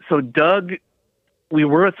 But so Doug, we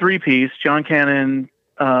were a 3-piece, John Cannon,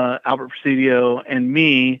 Albert Presidio, and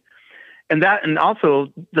me. And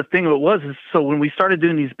also the thing of it was, is so when we started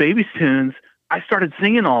doing these Babies tunes, I started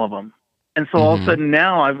singing all of them. And so all of a sudden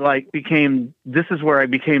now this is where I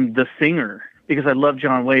became the singer because I love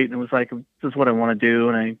John Waite and it was like, this is what I want to do.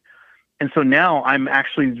 And so now I'm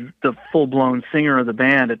actually the full blown singer of the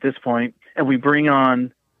band at this point. And we bring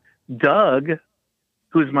on Doug,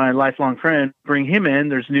 who's my lifelong friend, bring him in.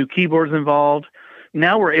 There's new keyboards involved.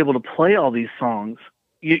 Now we're able to play all these songs,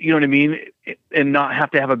 you know what I mean? And not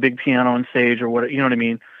have to have a big piano on stage or what, you know what I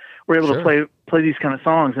mean? We're able to play these kind of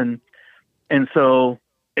songs. And so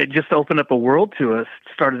it just opened up a world to us.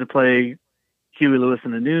 Started to play Huey Lewis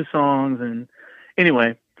and the News songs. And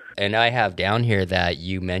anyway. And I have down here that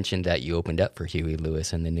you mentioned that you opened up for Huey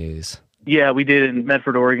Lewis and the News. Yeah, we did in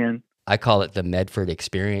Medford, Oregon. I call it the Medford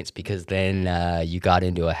experience because then you got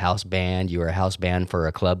into a house band. You were a house band for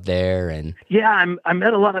a club there, and yeah, I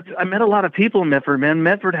met a lot of people in Medford. Man,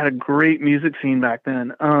 Medford had a great music scene back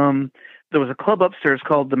then. There was a club upstairs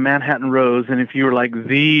called the Manhattan Rose, and if you were like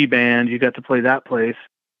the band, you got to play that place.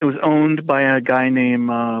 It was owned by a guy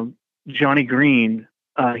named Johnny Green.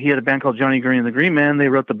 He had a band called Johnny Green and the Green Man. They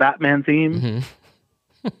wrote the Batman theme.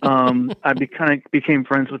 I kind of became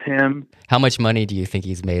friends with him. How much money do you think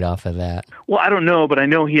he's made off of that? Well, I don't know, but I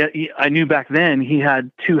know I knew back then he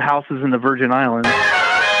had 2 houses in the Virgin Islands.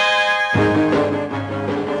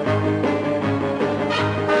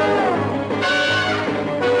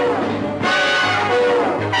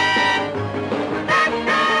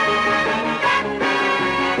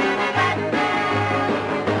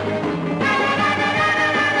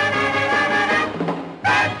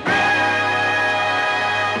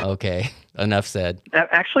 Okay, enough said.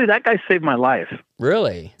 Actually, that guy saved my life.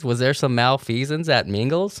 Really? Was there some malfeasance at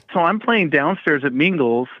Mingles? So I'm playing downstairs at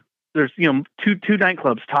Mingles. There's, two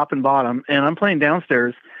nightclubs, top and bottom, and I'm playing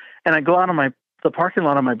downstairs, and I go out on the parking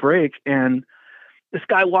lot on my break, and this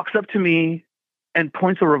guy walks up to me and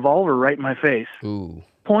points a revolver right in my face. Ooh.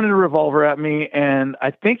 Pointed a revolver at me, and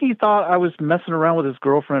I think he thought I was messing around with his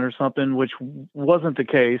girlfriend or something, which wasn't the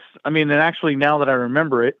case. I mean, and actually, now that I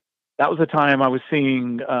remember it, that was the time I was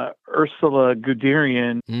seeing Ursula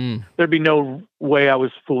Guderian. There'd be no way I was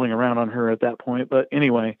fooling around on her at that point. But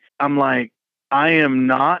anyway, I'm like, I am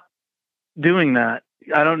not doing that.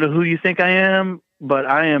 I don't know who you think I am, but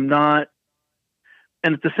I am not.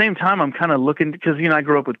 And at the same time, I'm kind of looking, because, I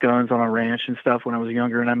grew up with guns on a ranch and stuff when I was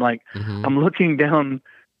younger. And I'm like, I'm looking down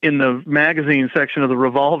in the magazine section of the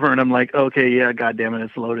revolver, and I'm like, okay, yeah, God damn it,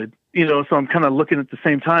 it's loaded. So I'm kind of looking at the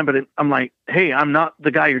same time, but I'm like, hey, I'm not the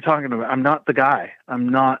guy you're talking about. I'm not the guy. I'm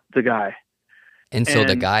not the guy. And so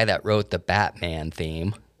the guy that wrote the Batman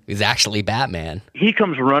theme is actually Batman. He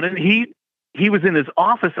comes running. He was in his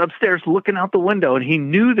office upstairs looking out the window, and he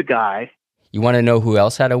knew the guy. You want to know who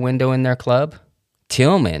else had a window in their club?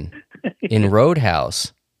 Tillman in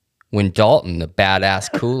Roadhouse, when Dalton, the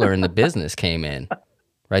badass cooler in the business, came in.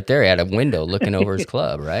 Right there, he had a window looking over his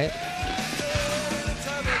club, right?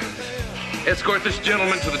 Escort this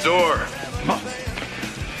gentleman to the door.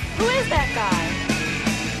 Who is that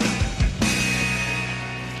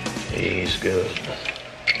guy? He's good.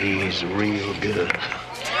 He's real good.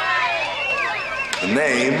 The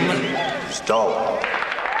name is Dalton.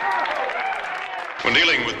 When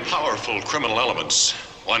dealing with powerful criminal elements,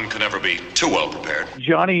 one can never be too well prepared.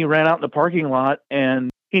 Johnny ran out in the parking lot,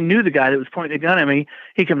 and he knew the guy that was pointing the gun at me.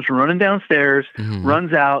 He comes running downstairs,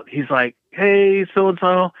 runs out. He's like, hey,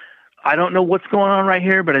 so-and-so, I don't know what's going on right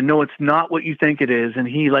here, but I know it's not what you think it is. And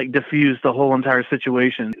he diffused the whole entire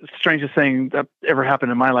situation. It's the strangest thing that ever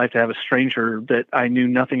happened in my life, to have a stranger that I knew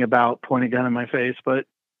nothing about point a gun in my face. But.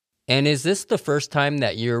 And is this the first time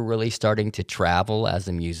that you're really starting to travel as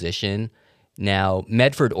a musician? Now,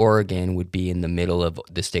 Medford, Oregon would be in the middle of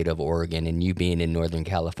the state of Oregon, and you being in Northern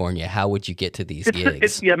California, how would you get to these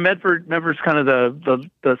gigs? Medford's kind of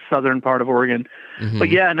the southern part of Oregon. But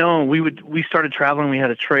yeah, no, we started traveling. We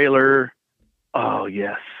had a trailer. Oh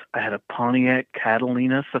yes, I had a Pontiac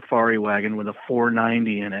Catalina safari wagon with a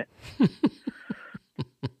 490 in it.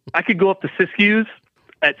 I could go up to Siskiyous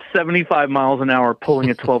at 75 miles an hour pulling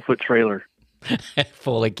a 12-foot trailer.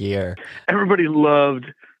 Full of gear. Everybody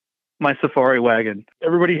loved my safari wagon.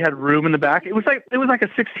 Everybody had room in the back. It was like a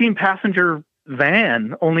 16-passenger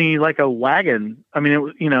van, only like a wagon. I mean, it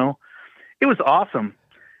was, it was awesome.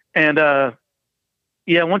 And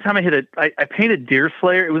one time I painted Deer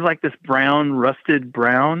Slayer. It was like this rusted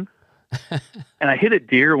brown. And I hit a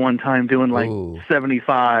deer one time doing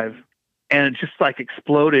 75, and it just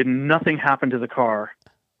exploded, and nothing happened to the car.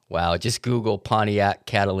 Wow, just Google Pontiac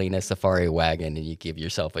Catalina safari wagon and you give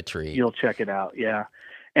yourself a treat. You'll check it out, yeah.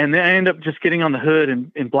 And then I end up just getting on the hood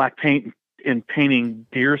in black paint and painting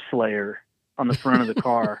Deer Slayer on the front of the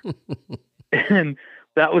car. And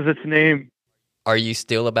that was its name. Are you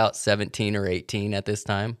still about 17 or 18 at this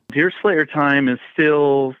time? Deer Slayer time is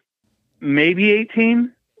still maybe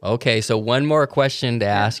 18. Okay, so one more question to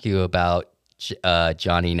ask you about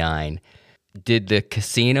Johnny Nine. Did the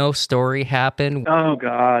casino story happen? Oh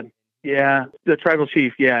God, yeah. The tribal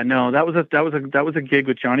chief. Yeah, no, that was a gig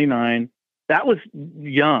with Johnny Nine. That was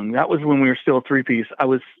young. That was when we were still a 3-piece. I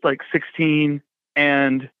was 16,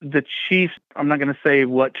 and the chief, I'm not going to say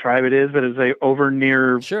what tribe it is, but it's over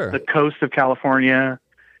near the coast of California,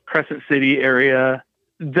 Crescent City area.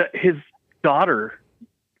 His daughter,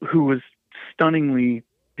 who was stunningly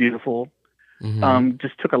beautiful,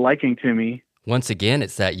 just took a liking to me. Once again,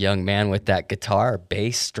 it's that young man with that guitar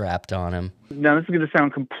bass strapped on him. Now, this is going to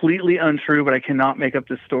sound completely untrue, but I cannot make up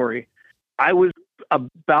this story. I was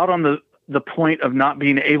about on the point of not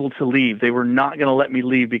being able to leave. They were not going to let me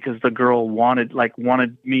leave because the girl wanted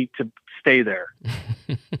me to stay there.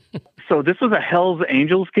 So this was a Hell's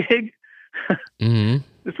Angels gig.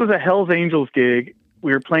 This was a Hell's Angels gig.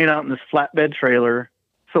 We were playing out in this flatbed trailer.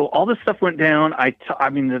 So all this stuff went down.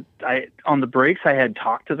 On the breaks, I had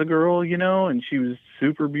talked to the girl, and she was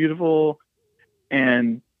super beautiful.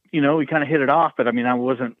 And, you know, we kind of hit it off, but I mean, I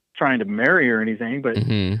wasn't trying to marry her or anything, but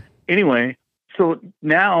anyway, so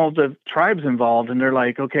now the tribe's involved and they're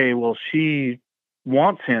like, okay, well, she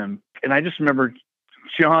wants him. And I just remember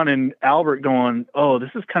John and Albert going, oh, this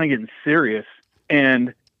is kind of getting serious.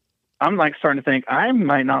 And I'm like starting to think I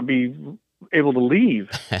might not be able to leave,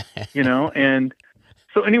 you know? And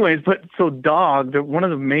so anyways, but so Dog, one of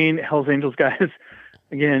the main Hells Angels guys,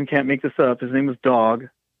 again, can't make this up. His name was Dog.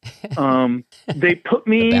 They put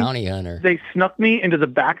me, the bounty hunter. They snuck me into the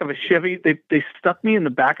back of a Chevy. They stuck me in the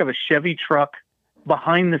back of a Chevy truck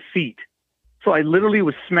behind the seat. So I literally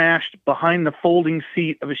was smashed behind the folding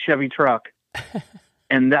seat of a Chevy truck.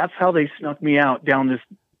 And that's how they snuck me out down this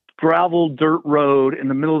gravel dirt road in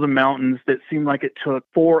the middle of the mountains that seemed like it took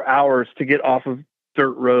 4 hours to get off of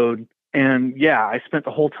dirt road. And yeah, I spent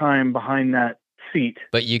the whole time behind that seat.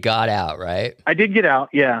 But you got out, right? I did get out,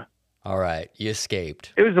 yeah. All right, you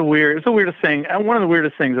escaped. It was the weirdest thing, one of the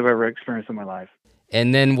weirdest things I've ever experienced in my life.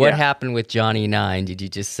 And then what happened with Johnny 9? Did you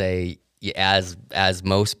just say, as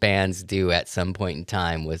most bands do at some point in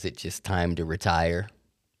time, was it just time to retire?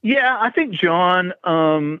 Yeah, I think John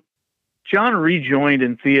rejoined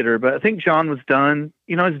in theater, but I think John was done.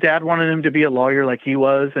 You know, his dad wanted him to be a lawyer like he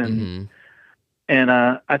was, and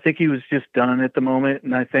I think he was just done at the moment.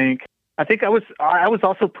 And I think I was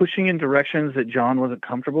also pushing in directions that John wasn't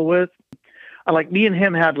comfortable with. Like me and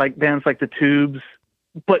him had like bands like the Tubes,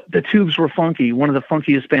 but the Tubes were funky, one of the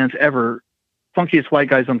funkiest bands ever, funkiest white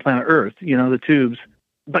guys on planet Earth, you know, the Tubes.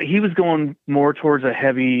 But he was going more towards a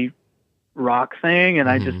heavy rock thing, and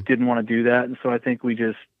I just didn't want to do that. And so I think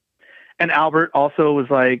and Albert also was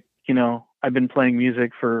like, you know, I've been playing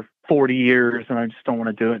music for 40 years and I just don't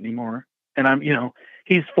want to do it anymore. And I'm, you know,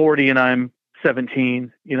 he's 40 and I'm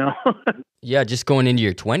 17, you know? Yeah, just going into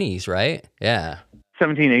your 20s, right? Yeah.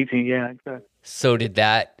 17, 18, yeah, exactly. So did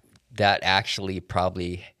that actually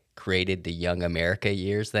probably created the Young America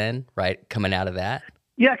years then, right? Coming out of that?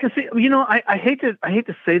 Yeah, because you know, I hate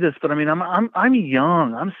to say this, but I mean, I'm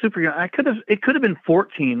young. I'm super young. It could have been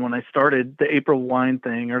 14 when I started the April Wine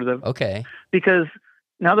thing because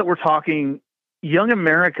now that we're talking Young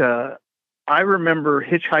America, I remember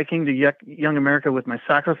hitchhiking to Young America with my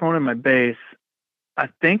saxophone and my bass. I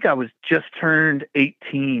think I was just turned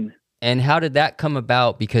 18. And how did that come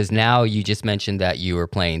about? Because now you just mentioned that you were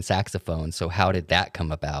playing saxophone. So how did that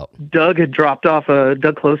come about? Doug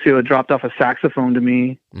Closio had dropped off a saxophone to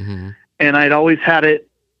me. And I'd always had it.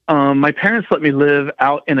 My parents let me live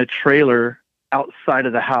out in a trailer outside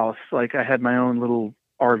of the house. Like I had my own little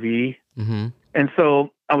RV. And so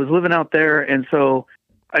I was living out there. And so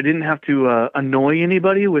I didn't have to annoy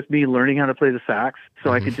anybody with me learning how to play the sax.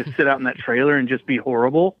 So I could just sit out in that trailer and just be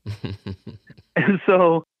horrible. And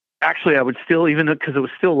so actually, I would still, even because it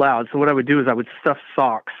was still loud. So what I would do is I would stuff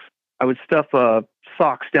socks. I would stuff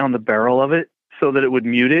socks down the barrel of it so that it would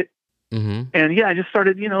mute it. And yeah, I just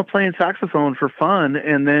started, you know, playing saxophone for fun.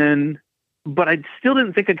 And then, but I still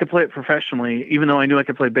didn't think I could play it professionally, even though I knew I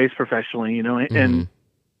could play bass professionally, you know, and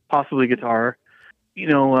possibly guitar. You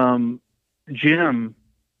know, Jim,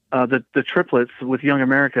 the triplets with Young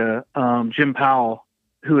America, Jim Powell,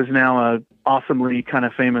 who is now a awesomely kind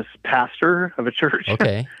of famous pastor of a church.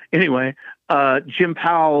 Okay. Anyway, Jim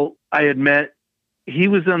Powell, I had met, he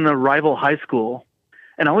was in the rival high school,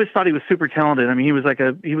 and I always thought he was super talented. I mean, he was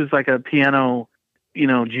like a piano, you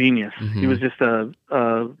know, genius. He was just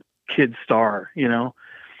a kid star, you know?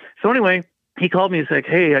 So anyway, he called me and said,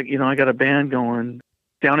 hey, I got a band going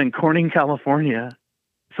down in Corning, California.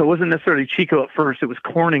 So it wasn't necessarily Chico at first. It was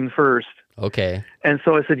Corning first. Okay. And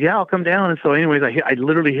so I said, yeah, I'll come down. And so anyways, I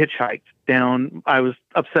literally hitchhiked down. I was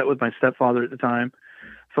upset with my stepfather at the time.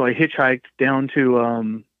 So I hitchhiked down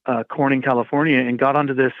to Corning, California, and got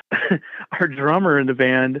onto this. Our drummer in the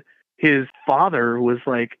band, his father was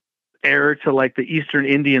like heir to like the Eastern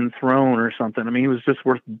Indian throne or something. I mean, he was just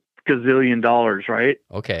worth gazillion dollars, right?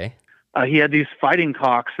 Okay. He had these fighting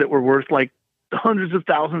cocks that were worth like hundreds of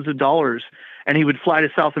thousands of dollars. And he would fly to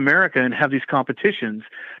South America and have these competitions.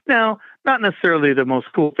 Now, not necessarily the most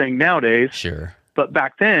cool thing nowadays. Sure. But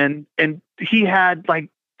back then, and he had like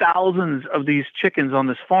thousands of these chickens on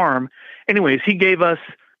this farm. Anyways, he gave us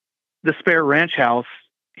the spare ranch house.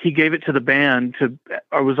 He gave it to the band it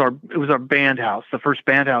was our band house, the first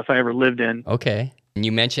band house I ever lived in. Okay. And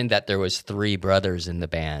you mentioned that there was 3 brothers in the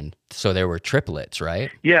band. So there were triplets,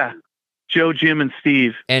 right? Yeah. Joe, Jim, and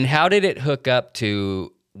Steve. And how did it hook up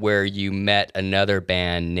to where you met another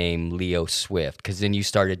band named Leo Swift? Because then you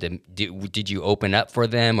started to, did you open up for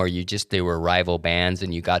them, or they were rival bands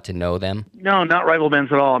and you got to know them? No, not rival bands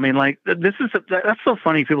at all. I mean, like that's so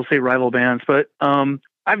funny people say rival bands, but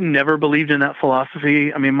I've never believed in that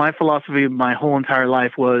philosophy. I mean, my philosophy my whole entire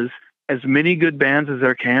life was as many good bands as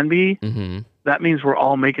there can be. Mm-hmm. That means we're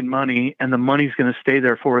all making money, and the money's going to stay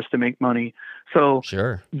there for us to make money. So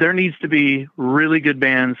Sure. there needs to be really good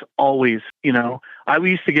bands always. You know, I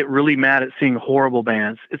used to get really mad at seeing horrible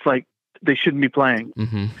bands. It's like they shouldn't be playing.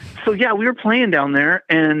 Mm-hmm. So yeah, we were playing down there,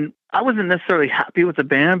 and I wasn't necessarily happy with the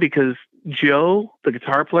band because Joe, the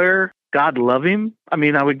guitar player, God love him. I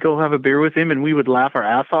mean, I would go have a beer with him and we would laugh our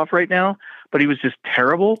ass off right now, but he was just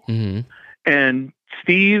terrible. Mm-hmm. And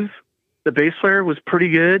Steve, the bass player, was pretty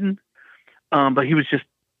good. But he was just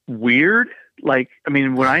weird. Like, I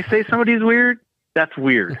mean, when I say somebody's weird, that's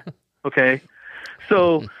weird. Okay.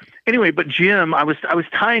 So anyway, but Jim, I was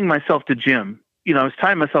tying myself to Jim. You know, I was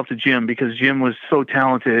tying myself to Jim because Jim was so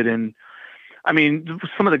talented. And I mean,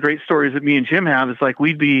 some of the great stories that me and Jim have is like,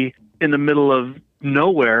 we'd be in the middle of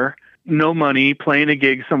nowhere, no money, playing a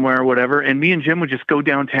gig somewhere or whatever. And me and Jim would just go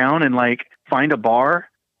downtown and like find a bar,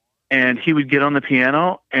 and he would get on the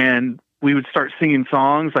piano and we would start singing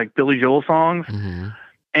songs like Billy Joel songs. Mm-hmm.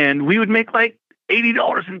 And we would make like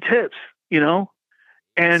 $80 in tips, you know?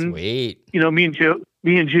 And, Sweet. you know, me and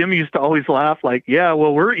Jim used to always laugh like, yeah,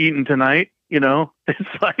 well, we're eating tonight, you know?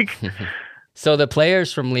 It's like... So the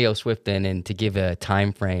players from Leo Swift then, and to give a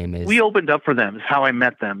time frame is... We opened up for them, is how I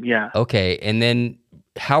met them, yeah. Okay, and then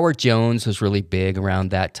Howard Jones was really big around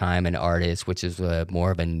that time, an artist, which is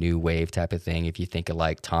more of a new wave type of thing, if you think of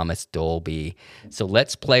like Thomas Dolby. So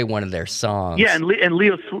let's play one of their songs. Yeah, and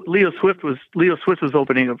Leo Swift was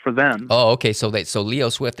opening up for them. Oh, okay, so Leo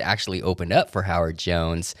Swift actually opened up for Howard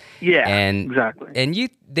Jones. Yeah, and, exactly. And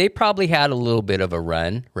they probably had a little bit of a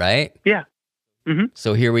run, right? Yeah. Mm-hmm.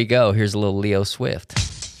 So here we go. Here's a little Leo Swift.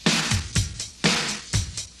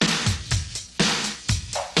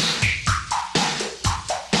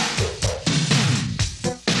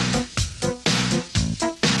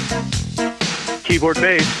 Keyboard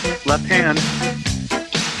bass, left hand.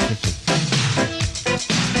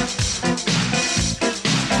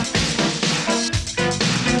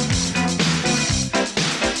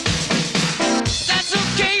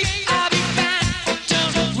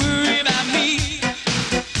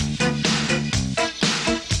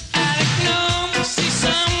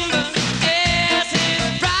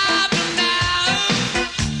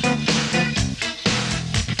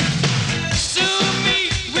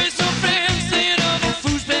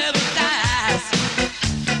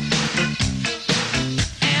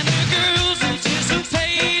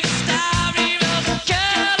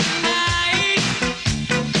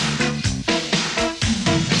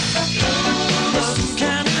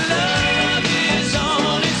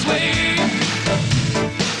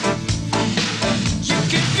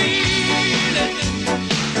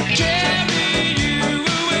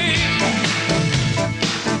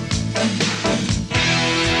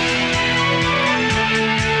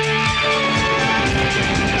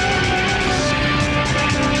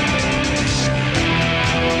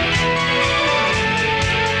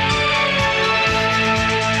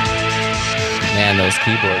 Those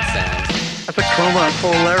keyboard sounds. That's a Chroma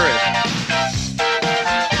Polaris.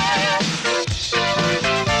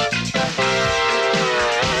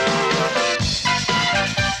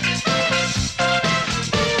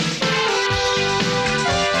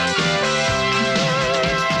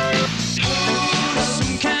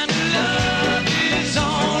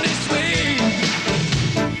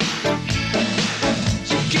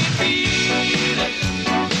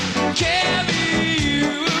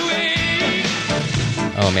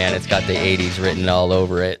 Oh man, it's got the 80s written all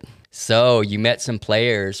over it. So you met some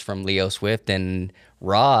players from Leo Swift, and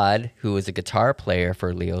Rod, who was a guitar player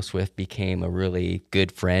for Leo Swift, became a really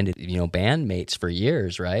good friend, you know, bandmates for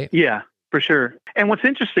years, right? Yeah, for sure. And what's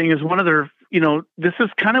interesting is one of their, you know, this is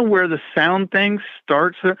kind of where the sound thing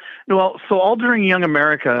starts. Well, so all during Young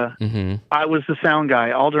America, Mm-hmm. I was the sound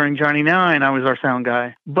guy. All during Johnny Nine, I was our sound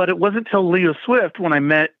guy. But it wasn't till Leo Swift when I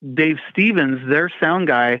met Dave Stevens, their sound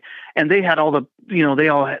guy, and they had all the, you know,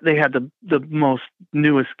 they had the most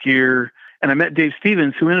newest gear. And I met Dave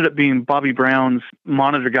Stevens, who ended up being Bobby Brown's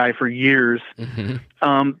monitor guy for years.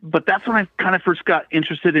 Mm-hmm. But that's when I kind of first got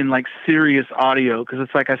interested in like serious audio, because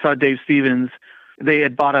it's like I saw Dave Stevens. They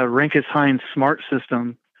had bought a Renkus Hines Smart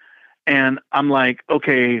System, and I'm like,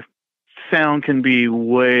 okay, sound can be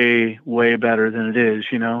way, way better than it is,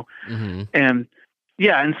 you know? Mm-hmm. And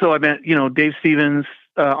yeah, and so I met, you know, Dave Stevens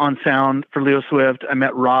on sound for Leo Swift. I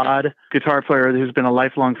met Rod, guitar player who's been a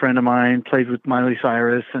lifelong friend of mine, played with Miley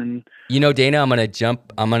Cyrus. And you know, Dana, I'm gonna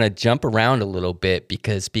jump around a little bit,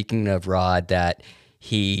 because speaking of Rod, that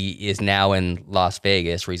he is now in Las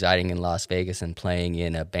Vegas, residing in Las Vegas and playing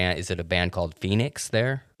in a band. Is it a band called Phoenix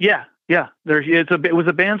there? Yeah, Yeah. It was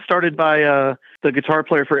a band started by the guitar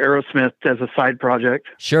player for Aerosmith as a side project.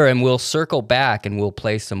 Sure, and we'll circle back and we'll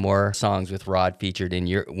play some more songs with Rod featured in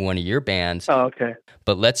one of your bands. Oh, okay.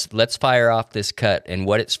 But let's fire off this cut and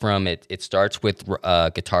what it's from. It starts with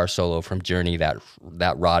a guitar solo from Journey that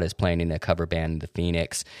Rod is playing in a cover band, The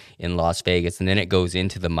Phoenix, in Las Vegas, and then it goes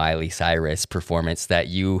into the Miley Cyrus performance that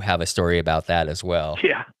you have a story about that as well.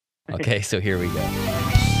 Yeah. Okay, so here we go.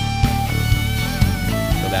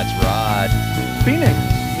 So that's Rod. Phoenix,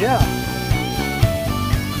 yeah.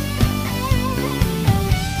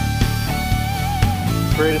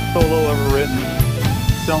 Greatest solo ever written.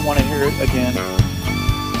 Don't want to hear it again.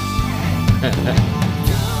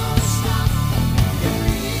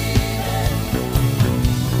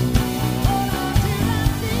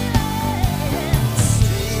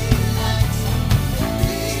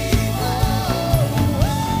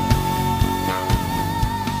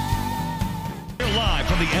 Live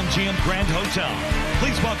from the MGM Grand Hotel,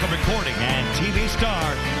 please welcome recording and TV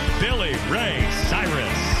star Billy Ray Cyrus.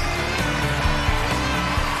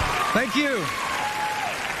 Thank you.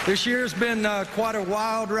 This year's been quite a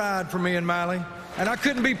wild ride for me and Miley, and I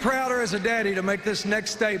couldn't be prouder as a daddy to make this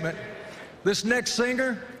next statement. This next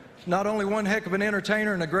singer is not only one heck of an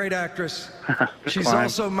entertainer and a great actress, she's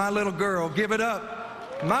also my little girl. Give it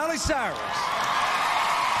up, Miley Cyrus.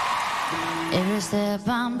 This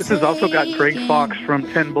has also got Greg Fox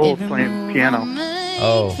from 10 Bulls playing piano.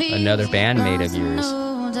 Oh, another bandmate of yours.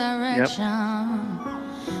 Yep.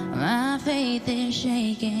 My faith is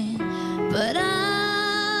shaking, but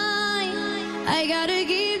I gotta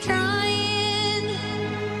keep trying.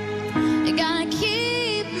 I gotta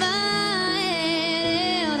keep my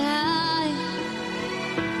head held high.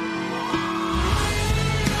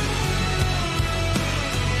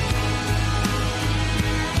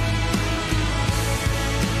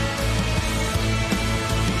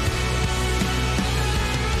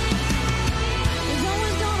 There's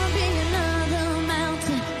always gonna be another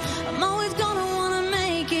mountain. I'm always gonna wanna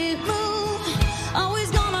make it move.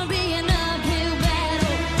 Always gonna be an uphill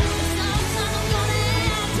battle. Sometimes I'm gonna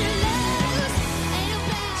have to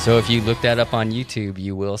lose. So if you look that up on YouTube,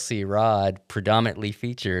 you will see Rod predominantly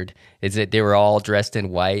featured. Is that they were all dressed in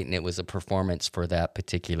white, and it was a performance for that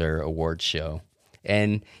particular award show.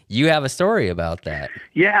 And you have a story about that.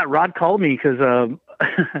 Yeah, Rod called me because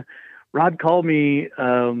Rod called me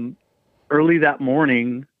early that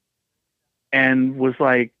morning and was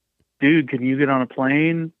like, dude, can you get on a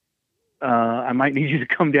plane? I might need you to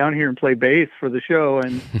come down here and play bass for the show.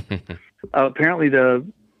 And apparently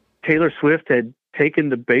Taylor Swift had taken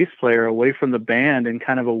the bass player away from the band in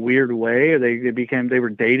kind of a weird way. They were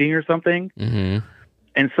dating or something. Mm-hmm.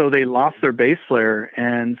 And so they lost their bass player.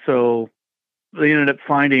 And so they ended up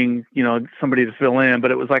finding, somebody to fill in,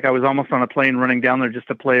 but it was like I was almost on a plane running down there just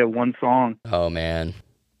to play one song. Oh, man.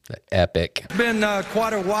 Epic. It's been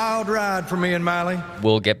quite a wild ride for me and Miley.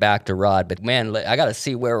 We'll get back to Rod, but man, I got to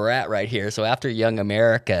see where we're at right here. So after Young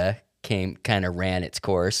America kind of ran its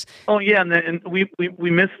course. Oh yeah, and we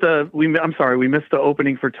missed we missed the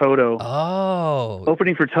opening for Toto. Oh.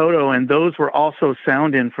 Opening for Toto, and those were also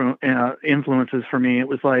sound influences for me. It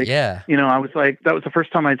was like, yeah. I was like, that was the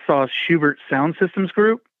first time I saw Schubert Sound Systems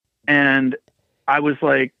Group, and I was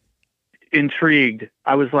like intrigued.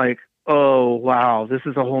 I was like, oh wow, this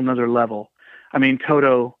is a whole nother level. I mean,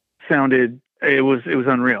 Toto sounded, it was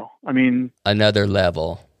unreal. I mean, another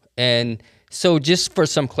level. And so just for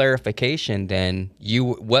some clarification then,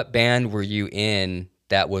 what band were you in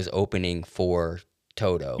that was opening for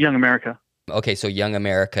Toto? Young America. Okay, so Young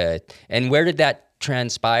America. And where did that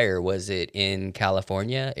transpire? Was it in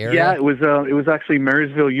California area? Yeah, it was actually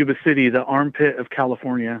Marysville, Yuba City, the armpit of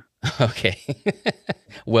California. Okay.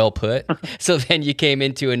 Well put. So then you came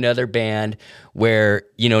into another band where,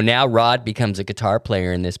 now Rod becomes a guitar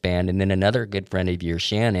player in this band, and then another good friend of yours,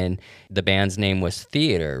 Shannon, the band's name was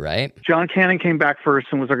Theater, right? John Cannon came back first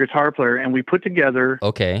and was our guitar player, and we put together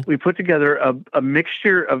a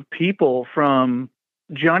mixture of people from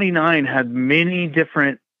Johnny Nine had many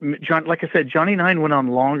different, like I said, Johnny Nine went on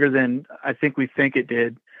longer than I think we think it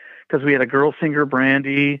did, because we had a girl singer,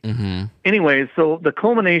 Brandy. Mm-hmm. Anyway, so the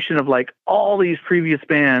culmination of like all these previous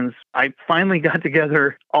bands, I finally got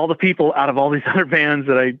together all the people out of all these other bands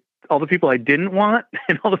all the people I didn't want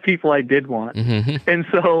and all the people I did want. Mm-hmm. And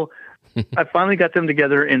so I finally got them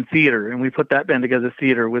together in Theater, and we put that band together,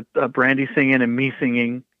 Theater, with Brandy singing and me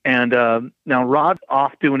singing. And now Rod's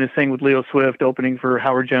off doing his thing with Leo Swift, opening for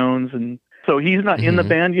Howard Jones. And so he's not in the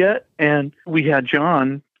band yet. And we had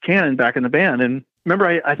John Cannon back in the band. And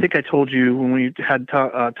remember, I think I told you when we had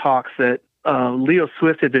talks that Leo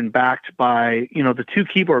Swift had been backed by, the two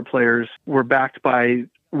keyboard players were backed by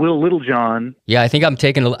Will Littlejohn. Yeah, I think I'm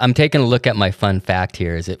taking a look at my fun fact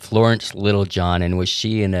here. Is it Florence Littlejohn, and was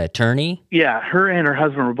she an attorney? Yeah, her and her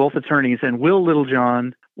husband were both attorneys, and Will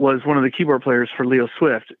Littlejohn was one of the keyboard players for Leo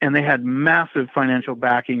Swift, and they had massive financial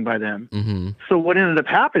backing by them. Mm-hmm. So what ended up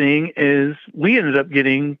happening is we ended up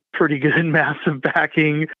getting pretty good massive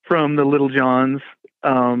backing from the Littlejohns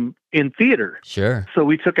in theater. Sure. So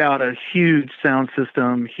we took out a huge sound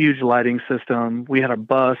system, huge lighting system. We had a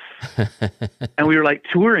bus, and we were like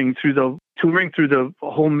touring through the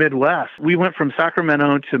whole Midwest. We went from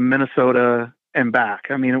Sacramento to Minnesota and back.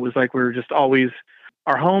 I mean, it was like we were just always.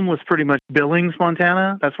 Our home was pretty much Billings,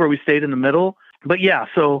 Montana. That's where we stayed in the middle. But yeah,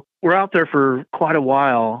 so we're out there for quite a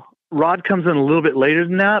while. Rod comes in a little bit later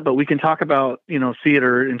than that, but we can talk about,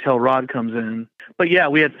 theater until Rod comes in. But yeah,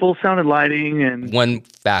 we had full sound and lighting. And one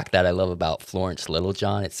fact that I love about Florence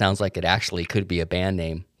Littlejohn, it sounds like it actually could be a band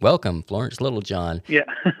name. Welcome, Florence Littlejohn. Yeah.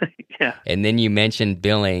 Yeah. And then you mentioned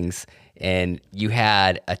Billings, and you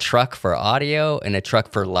had a truck for audio and a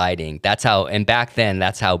truck for lighting. And back then,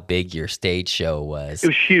 that's how big your stage show was. It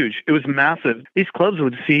was huge. It was massive. These clubs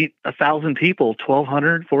would seat 1,000 people,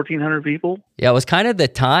 1,200, 1,400 people. Yeah, it was kind of the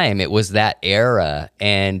time. It was that era.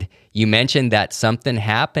 And you mentioned that something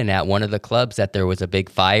happened at one of the clubs, that there was a big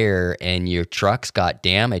fire and your trucks got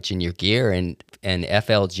damaged and your gear, and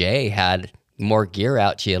FLJ had more gear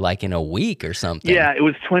out to you like in a week or something. Yeah, it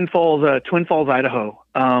was Twin Falls, Idaho.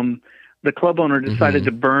 The club owner decided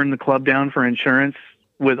to burn the club down for insurance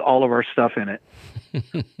with all of our stuff in it.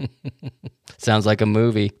 Sounds like a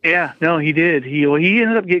movie. Yeah, no, he did. He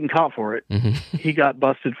ended up getting caught for it. Mm-hmm. He got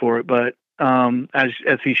busted for it, but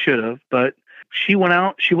as he should have. But she went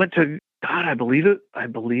out. She went to God. I believe it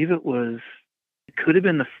was. It could have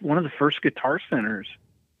been one of the first Guitar Centers,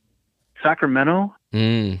 Sacramento.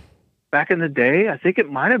 Back in the day, I think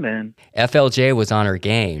it might have been. FLJ was on her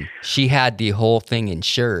game. She had the whole thing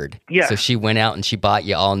insured. Yeah. So she went out and she bought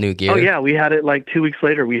you all new gear. Oh, yeah. We had it like 2 weeks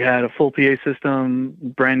later. We had a full PA system,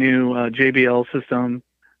 brand new JBL system,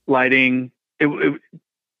 lighting. She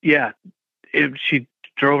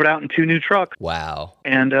drove it out in 2 new trucks. Wow.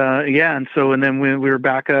 And and then we were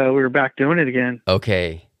back doing it again.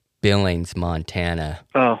 Okay. Billings, Montana.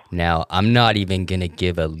 Oh. Now, I'm not even going to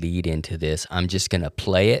give a lead into this. I'm just going to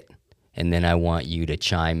play it, and then I want you to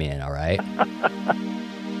chime in, all right?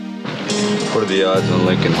 What are the odds on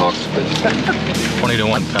Lincoln Hawks pitch?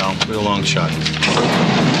 20-1, pal. Real long shot.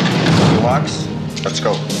 Hawks, let's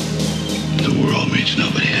go. The world meets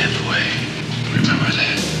nobody halfway. Remember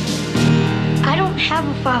that. I don't have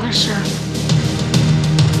a father, sir.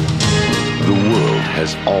 The world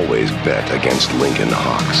has always bet against Lincoln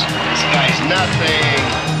Hawks. This guy's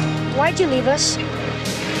nothing. Why'd you leave us?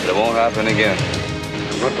 It won't happen again.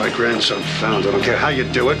 I want my grandson found. I don't care how you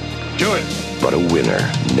do it. Do it. But a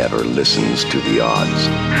winner never listens to the odds.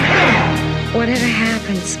 Whatever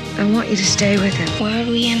happens, I want you to stay with him. Where'd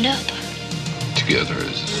we end up? Together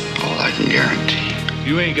is all I can guarantee.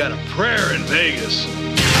 You ain't got a prayer in Vegas.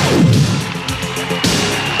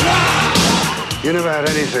 You never had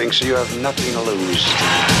anything, so you have nothing to lose.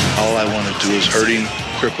 All I want to do is hurt him,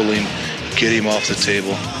 cripple him, get him off the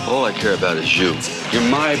table. All I care about is you. You're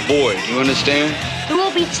my boy, you understand? The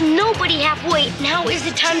world beats nobody halfway. Now is the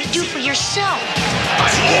time to do for yourself. I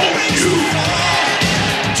want you.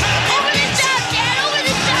 Over the top, Dad! Over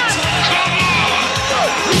the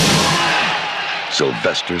top!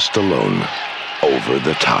 Sylvester Stallone, Over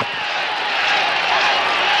the Top.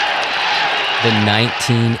 The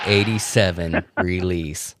 1987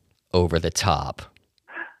 release, Over the Top.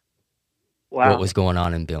 Wow. What was going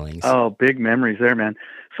on in Billings? Oh, big memories there, man.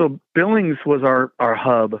 So Billings was our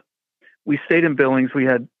hub. We stayed in Billings. We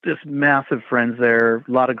had just massive friends there,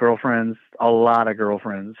 a lot of girlfriends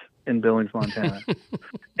in Billings, Montana.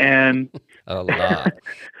 And a lot.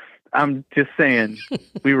 I'm just saying,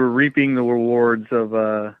 we were reaping the rewards of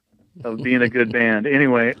being a good band.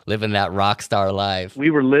 Anyway, living that rock star life. We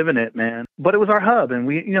were living it, man. But it was our hub, and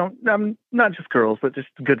we, not just girls, but just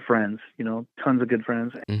good friends. Tons of good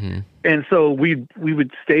friends. Mm-hmm. And so we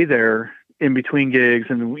would stay there in between gigs,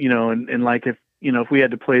 and and like if we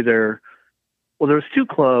had to play there. Well, there was 2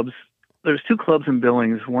 clubs. There was 2 clubs in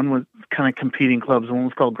Billings. One was kind of competing clubs. One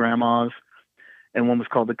was called Grandma's, and one was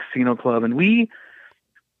called the Casino Club. And we,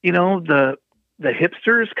 the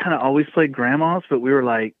hipsters kind of always played Grandma's, but we were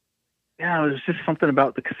like, yeah, it was just something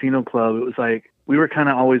about the Casino Club. It was like we were kind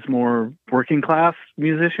of always more working class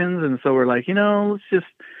musicians, and so we're like, let's just,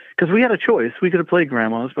 because we had a choice. We could have played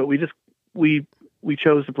Grandma's, but we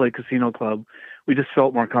chose to play Casino Club. We just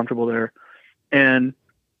felt more comfortable there, and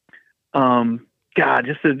God,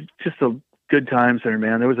 just a good times there,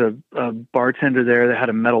 man. There was a bartender there that had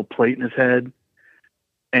a metal plate in his head,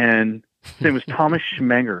 and his name was Thomas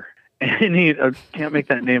Schmenger. And he, I can't make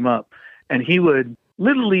that name up. And he would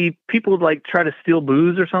literally, people would like try to steal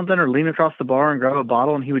booze or something or lean across the bar and grab a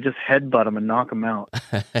bottle, and he would just headbutt them and knock them out.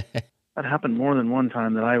 That happened more than one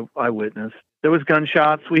time that I witnessed. There was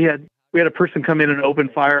gunshots. We had a person come in and open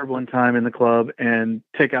fire one time in the club and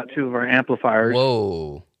take out 2 of our amplifiers.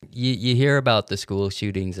 Whoa. You hear about the school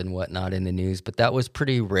shootings and whatnot in the news, but that was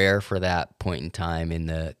pretty rare for that point in time in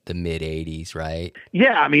the mid-'80s, right?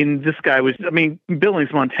 Yeah, I mean, this guy was,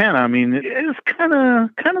 Billings, Montana, it was kind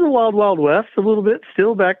of the Wild Wild West a little bit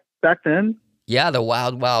still back then. Yeah, the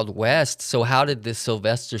Wild Wild West. So how did this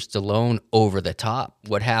Sylvester Stallone Over the Top?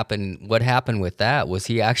 What happened with that? Was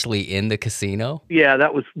he actually in the casino? Yeah,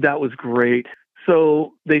 that was great.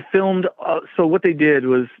 So they filmed, so what they did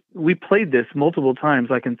was we played this multiple times,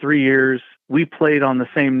 like in 3 years. We played on the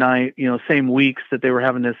same night, same weeks that they were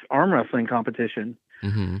having this arm wrestling competition.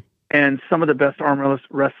 Mm-hmm. And some of the best arm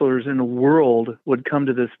wrestlers in the world would come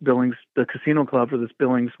to this Billings, the casino club for this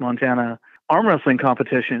Billings, Montana arm wrestling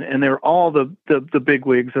competition. And they're all the big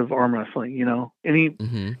wigs of arm wrestling,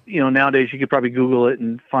 nowadays you could probably Google it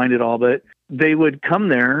and find it all, but they would come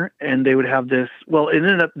there and they would have this, well, it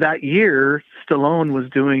ended up that year, Stallone was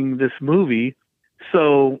doing this movie.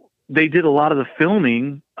 So they did a lot of the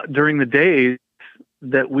filming during the days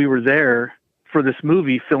that we were there for this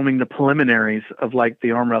movie, filming the preliminaries of like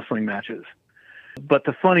the arm wrestling matches. But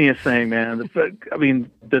the funniest thing, man,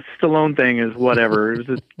 the Stallone thing is whatever. It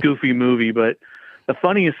was a goofy movie, but the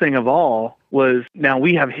funniest thing of all was, now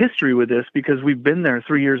we have history with this because we've been there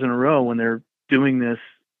 3 years in a row when they're doing this,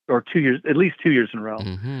 or 2 years, at least 2 years in a row,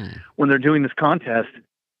 when they're doing this contest.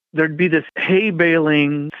 There'd be this hay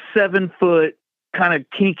baling, 7-foot, kind of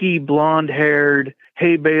kinky, blonde-haired,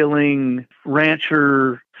 hay baling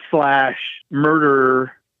rancher /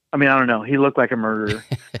 murderer. I don't know. He looked like a murderer,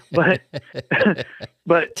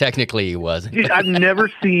 but technically he wasn't. Dude, I've never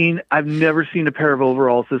seen a pair of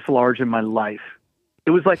overalls this large in my life.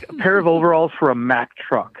 It was like a pair of overalls for a Mack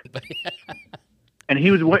truck, and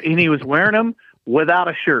he was wearing them without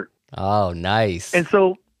a shirt. Oh, nice. And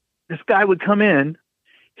so this guy would come in.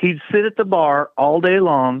 He'd sit at the bar all day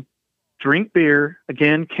long, drink beer.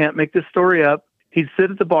 Again, can't make this story up. He'd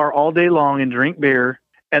sit at the bar all day long and drink beer.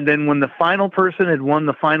 And then when the final person had won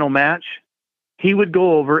the final match, he would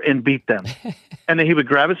go over and beat them. And then he would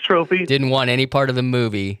grab his trophy. Didn't want any part of the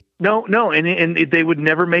movie. No. And they would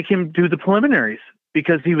never make him do the preliminaries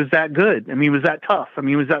because he was that good. He was that tough.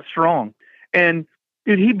 He was that strong. And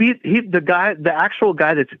dude, the actual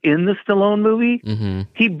guy that's in the Stallone movie,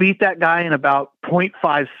 he beat that guy in about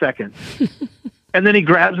 0.5 seconds. And then he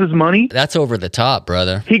grabs his money. That's over the top,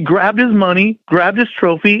 brother. He grabbed his money, grabbed his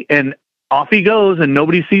trophy, and off he goes, and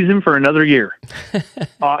nobody sees him for another year.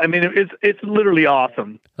 It's literally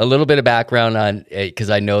awesome. A little bit of background on, because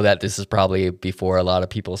I know that this is probably before a lot of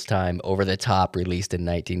people's time. Over the Top released in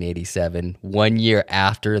 1987, 1 year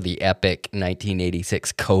after the epic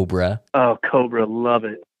 1986 Cobra. Oh, Cobra, love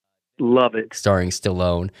it. Love it. Starring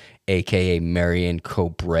Stallone, a.k.a. Marion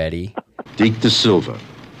Cobretti. Deke Da Silva,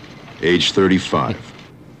 age 35,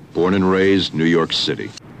 born and raised New York City.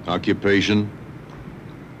 Occupation,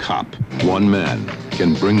 cop. One man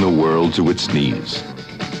can bring the world to its knees.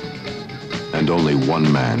 And only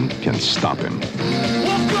one man can stop him.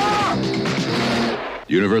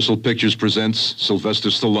 Universal Pictures presents Sylvester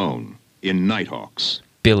Stallone in Nighthawks.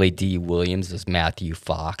 Billy D. Williams as Matthew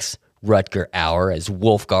Fox. Rutger Hauer as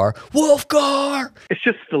Wolfgar. Wolfgar! It's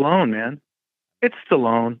just Stallone, man. It's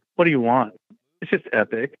Stallone. What do you want? It's just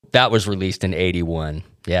epic. That was released in 81.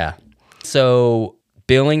 Yeah. So,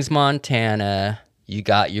 Billings, Montana, you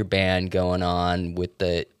got your band going on with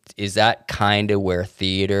is that kind of where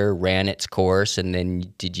theater ran its course? And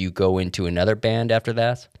then did you go into another band after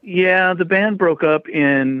that? Yeah, the band broke up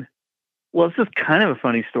this is kind of a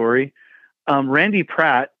funny story. Randy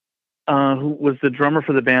Pratt, who was the drummer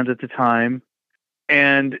for the band at the time,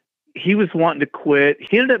 and he was wanting to quit.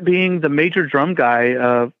 He ended up being the major drum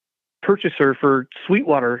guy, purchaser for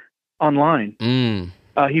Sweetwater Online.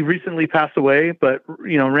 He recently passed away, but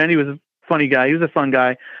Randy was a funny guy. He was a fun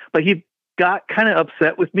guy, but he got kind of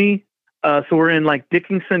upset with me. So we're in like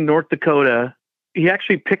Dickinson, North Dakota. He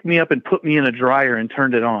actually picked me up and put me in a dryer and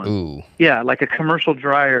turned it on. Ooh. Yeah, like a commercial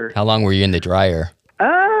dryer. How long were you in the dryer?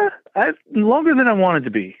 Longer than I wanted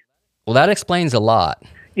to be. Well, that explains a lot.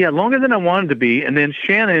 Yeah, longer than I wanted to be. And then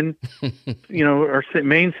Shannon, our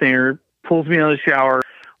main singer, pulls me out of the shower.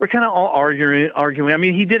 We're kind of all arguing.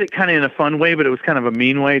 He did it kind of in a fun way, but it was kind of a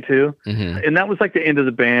mean way too. And that was like the end of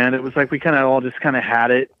the band. It was like we kind of all just kind of had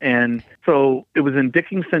it. And so it was in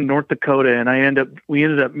Dickinson, North Dakota, and me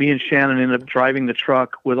and Shannon ended up driving the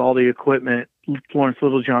truck with all the equipment Florence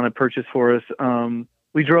Littlejohn had purchased for us.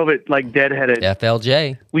 We drove it like deadheaded.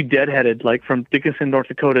 FLJ. We deadheaded like from Dickinson, North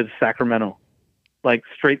Dakota to Sacramento, like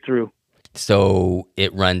straight through. So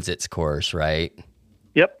it runs its course, right?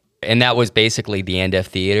 Yep. And that was basically the end of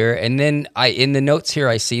theater. And then in the notes here,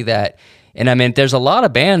 I see that, and I mean, there's a lot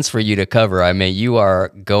of bands for you to cover. I mean, you are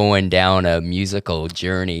going down a musical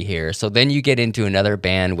journey here. So then you get into another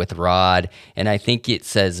band with Rod, and I think it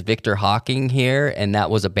says Victor Hawking here, and that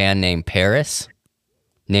was a band named Paris.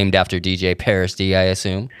 Named after DJ Paris D, I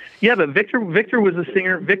assume. Yeah, but Victor was the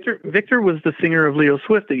singer. Victor was the singer of Leo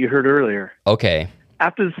Swift that you heard earlier. Okay.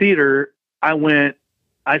 After the theater, I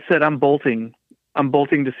said, I'm bolting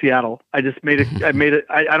to Seattle. I just made it.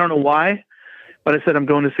 I don't know why, but I said, I'm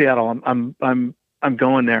going to Seattle. I'm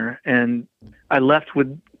going there. And I left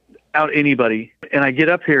without anybody. And I get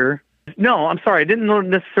up here. No, I'm sorry. I didn't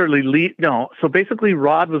necessarily leave. No. So basically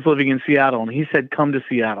Rod was living in Seattle and he said, come to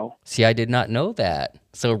Seattle. See, I did not know that.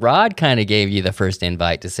 So Rod kind of gave you the first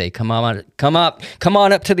invite to say, come on up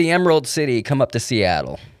to the Emerald City, come up to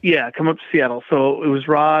Seattle. Yeah, come up to Seattle. So it was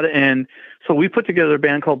Rod. And so we put together a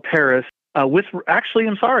band called Paris with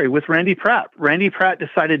Randy Pratt. Randy Pratt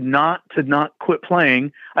decided not quit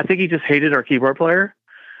playing. I think he just hated our keyboard player.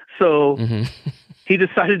 So he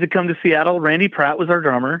decided to come to Seattle. Randy Pratt was our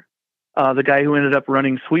drummer. The guy who ended up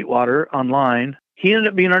running Sweetwater online. He ended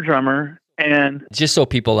up being our drummer. And just so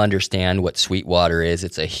people understand what Sweetwater is,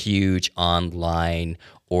 it's a huge online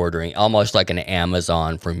ordering, almost like an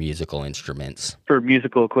Amazon for musical instruments. For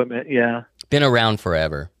musical equipment, yeah. Been around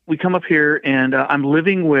forever. We come up here, and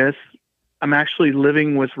I'm actually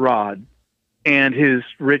living with Rod and his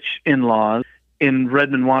rich in-laws in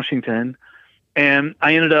Redmond, Washington. And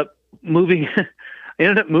I ended up moving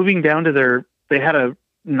down to they had it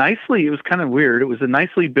was kind of weird. It was a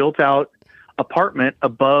nicely built out apartment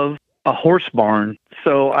above a horse barn.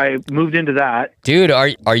 So I moved into that. Dude,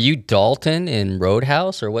 are you Dalton in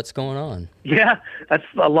Roadhouse or what's going on? Yeah, that's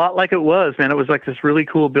a lot like it was, man. It was like this really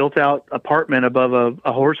cool built out apartment above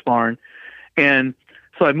a horse barn. And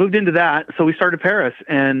so I moved into that. So we started Paris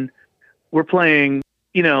and we're playing,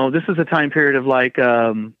 this is a time period of like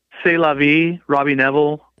C'est La Vie, Robbie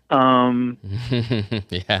Neville. Yeah.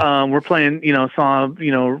 We're playing,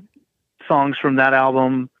 songs from that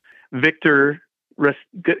album. Victor,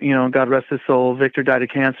 God rest his soul. Victor died of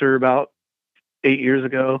cancer about 8 years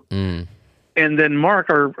ago. And then Mark,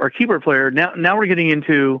 our keyboard player. Now we're getting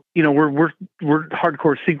into, we're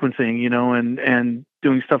hardcore sequencing, and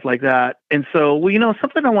doing stuff like that. And so,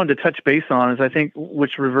 something I wanted to touch base on is I think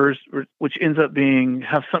which ends up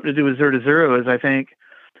have something to do with 0 to 0 is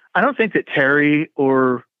I don't think that Terry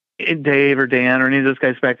or Dave or Dan or any of those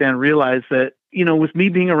guys back then realized that, with me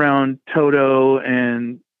being around Toto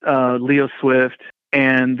and Leo Swift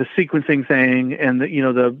and the sequencing thing and a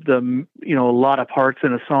lot of parts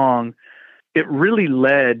in a song,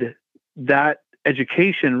 that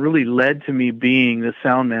education really led to me being the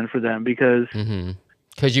sound man for them because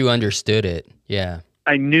you understood it. Yeah.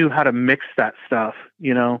 I knew how to mix that stuff,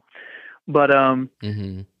 but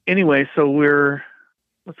anyway, so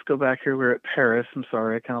let's go back here. We're at Paris. I'm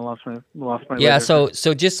sorry, I kind of lost my. Yeah, so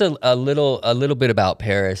just a little bit about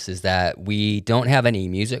Paris is that we don't have any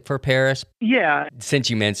music for Paris. Yeah.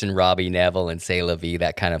 Since you mentioned Robbie Neville and C'est La Vie,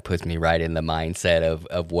 that kind of puts me right in the mindset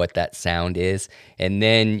of what that sound is. And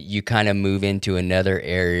then you kind of move into another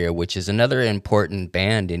area, which is another important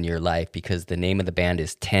band in your life because the name of the band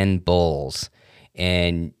is 10 Bulls,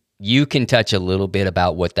 and you can touch a little bit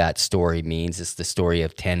about what that story means. It's the story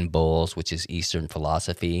of 10 Bulls, which is Eastern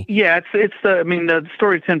philosophy. Yeah, it's the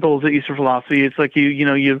story of 10 Bulls is Eastern philosophy. It's like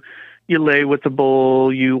you lay with the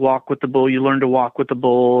bull, you walk with the bull, you learn to walk with the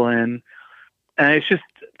bull, and it's just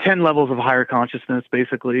 10 levels of higher consciousness,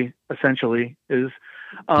 basically, essentially is.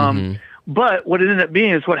 But what it ended up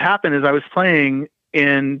being is what happened is I was playing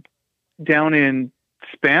down in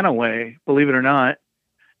Spanaway, believe it or not,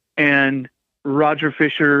 and Roger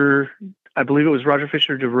Fisher, I believe it was Roger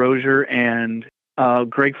Fisher, DeRozier, and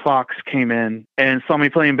Greg Fox came in and saw me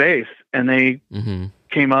playing bass, and they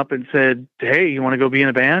came up and said, "Hey, you want to go be in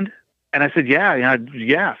a band?" And I said,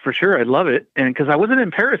 "Yeah, for sure, I'd love it." And because I wasn't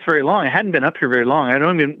in Paris very long, I hadn't been up here very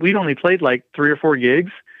long. We'd only played like 3 or 4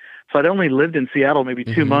 gigs, so I'd only lived in Seattle maybe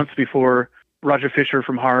 2 months before Roger Fisher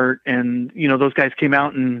from Heart and those guys came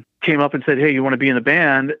up and said, "Hey, you want to be in the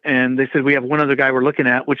band?" And they said, "We have one other guy we're looking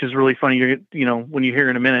at," which is really funny. When you hear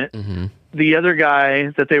in a minute, the other guy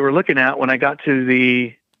that they were looking at when I got to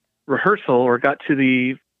the rehearsal or got to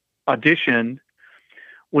the audition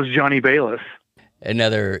was Johnny Bayless,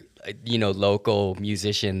 another local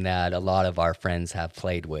musician that a lot of our friends have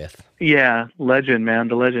played with. Yeah, legend, man,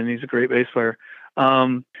 the legend. He's a great bass player.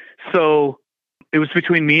 So It was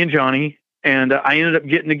between me and Johnny, and I ended up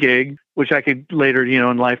getting the gig, which I could later,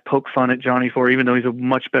 in life poke fun at Johnny for, even though he's a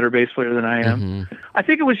much better bass player than I am. I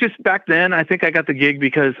think it was just back then, I think I got the gig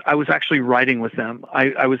because I was actually writing with them.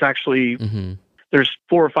 I was actually... There's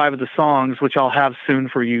 4 or 5 of the songs, which I'll have soon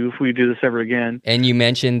for you if we do this ever again. And you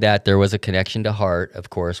mentioned that there was a connection to Heart, of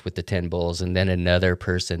course, with the 10 Bulls, and then another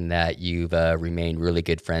person that you've remained really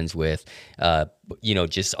good friends with,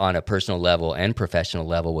 just on a personal level and professional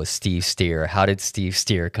level, was Steve Steer. How did Steve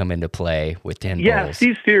Steer come into play with 10 Bulls? Yeah,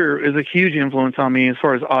 Steve Steer is a huge influence on me as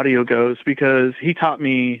far as audio goes, because he taught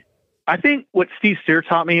me, I think what Steve Steer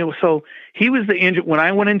taught me, so he was the engine, when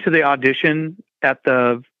I went into the audition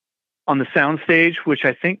on the sound stage, which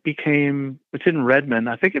I think it's in Redmond.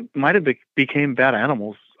 I think it might have became Bad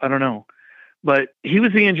Animals. I don't know. But he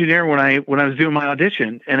was the engineer when I was doing my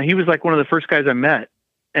audition, and he was like one of the first guys I met.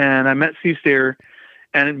 And I met Steve Steer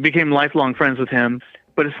and became lifelong friends with him.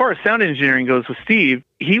 But as far as sound engineering goes with Steve,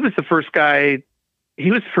 he was the first guy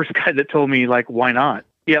that told me, like, why not?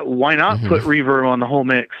 Yeah, why not put reverb on the whole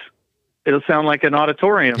mix? It'll sound like an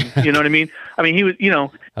auditorium. You know what I mean? I mean, he was,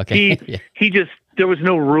 he just, there was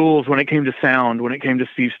no rules when it came to sound, when it came to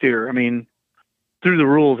Steve Steer. I mean, threw the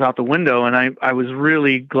rules out the window, and I was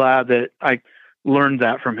really glad that I learned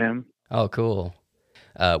that from him. Oh, cool.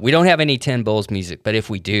 We don't have any 10 Bulls music, but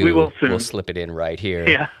if we do, we will soon. We'll slip it in right here.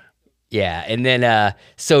 Yeah. Yeah, and then,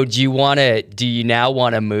 so do you now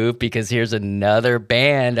want to move? Because here's another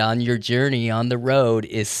band on your journey on the road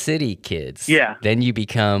is City Kids. Yeah. Then you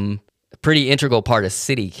become a pretty integral part of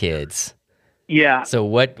City Kids. Yeah. So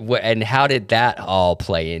what and how did that all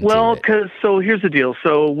play into it? So here's the deal.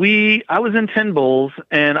 So I was in 10 Bulls,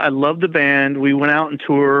 and I loved the band. We went out and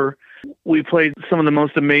tour. We played some of the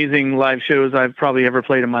most amazing live shows I've probably ever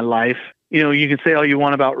played in my life. You can say all you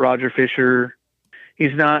want about Roger Fisher.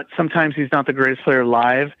 Sometimes he's not the greatest player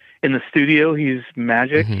live. In the studio, he's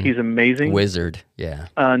magic. He's amazing. Wizard, yeah.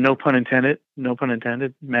 No pun intended.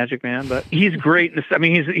 Magic man. But he's great. I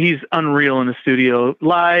mean, he's unreal in the studio.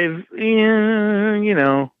 Live,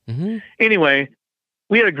 Anyway,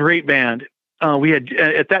 we had a great band. We had,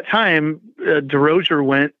 at that time, DeRozier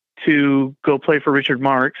went to go play for Richard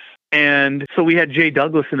Marx. And so we had Jay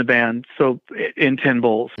Douglas in the band, so in 10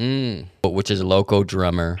 Bulls. Which is a local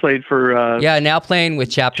drummer. Played for... now playing with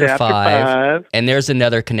Chapter 5. And there's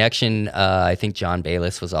another connection. I think John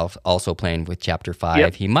Bayless was also playing with Chapter 5.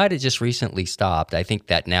 Yep. He might have just recently stopped. I think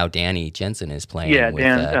that now Danny Jensen is playing with...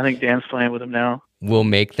 Yeah, I think Dan's playing with him now. We'll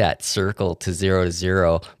make that circle to 0 to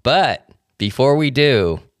 0. But before we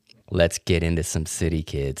do, let's get into some City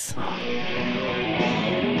Kids.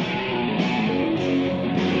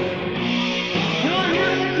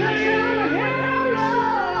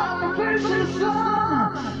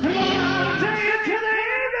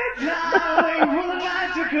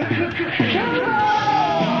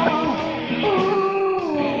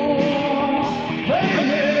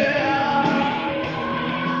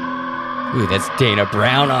 Ooh, that's Dana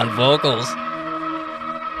Brown on vocals.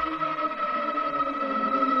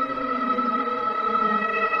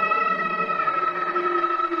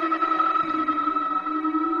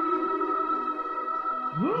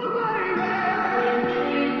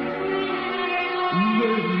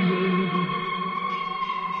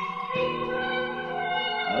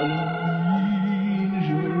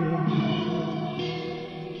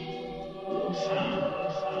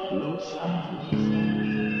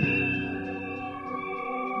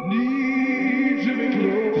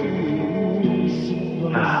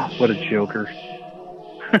 What a joker.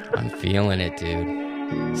 I'm feeling it, dude.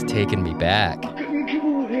 It's taking me back.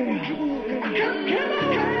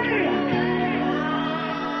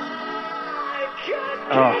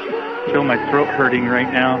 Oh, I feel my throat hurting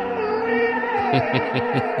right now.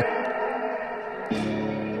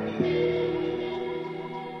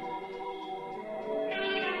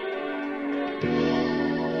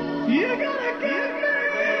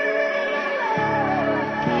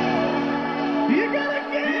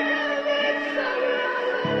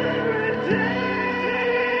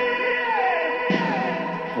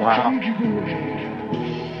 Wow.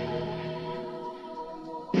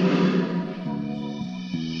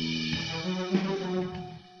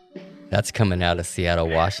 That's coming out of Seattle,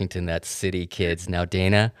 Washington. That's City Kids. Now,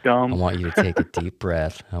 Dana, I want you to take a deep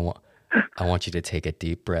breath. I want you to take a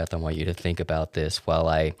deep breath. I want you to think about this while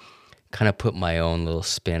I kind of put my own little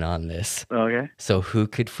spin on this. Okay. So who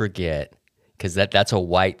could forget? Because that's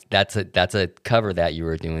a cover that you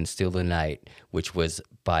were doing, Steal the Night, which was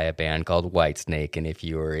by a band called Whitesnake. And if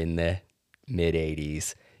you were in the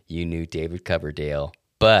mid-'80s, you knew David Coverdale.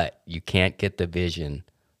 But you can't get the vision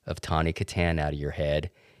of Tawny Kitaen out of your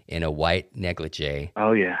head in a white negligee.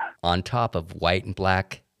 Oh, yeah. on top of white and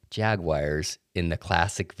black Jaguars in the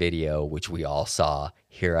classic video, which we all saw,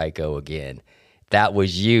 Here I Go Again. That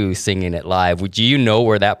was you singing it live. Do you know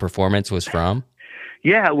where that performance was from?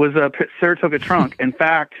 Yeah, it was Saratoga Trunk. In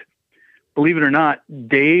fact, believe it or not,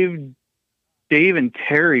 Dave and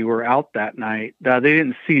Terry were out that night. They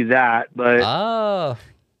didn't see that, but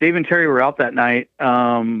Dave and Terry were out that night.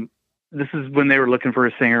 This is when they were looking for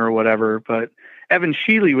a singer or whatever. But Evan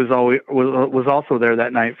Sheely was also there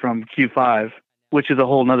that night from Q5, which is a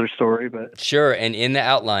whole nother story. But sure, and in the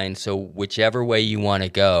outline, so whichever way you want to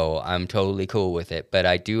go, I'm totally cool with it. But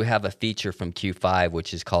I do have a feature from Q5,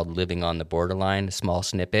 which is called Living on the Borderline, a small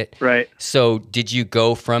snippet. Right. So did you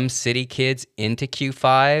go from City Kids into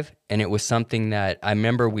Q5? And it was something that I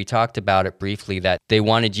remember we talked about it briefly, that they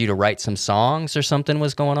wanted you to write some songs or something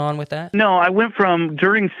was going on with that? No, I went from,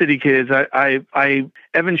 during City Kids,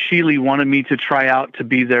 Evan Sheely wanted me to try out to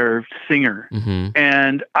be their singer. Mm-hmm.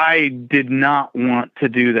 And I did not want to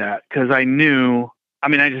do that because I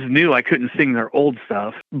just knew I couldn't sing their old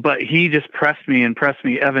stuff. But he just pressed me.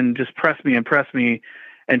 Evan just pressed me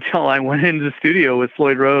until I went into the studio with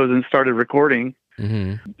Floyd Rose and started recording.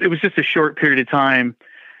 Mm-hmm. It was just a short period of time.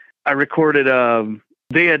 I recorded,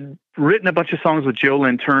 they had written a bunch of songs with Joe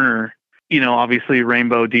Lynn Turner, obviously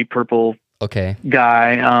Rainbow, Deep Purple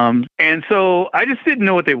guy. And so I just didn't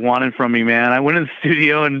know what they wanted from me, man. I went in the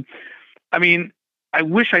studio and, I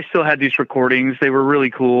wish I still had these recordings. They were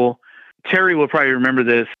really cool. Terry will probably remember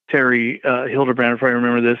this. Terry Hildebrand will probably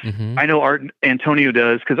remember this. Mm-hmm. I know Art Antonio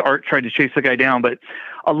does because Art tried to chase the guy down. But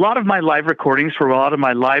a lot of my live recordings for a lot of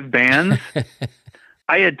my live bands,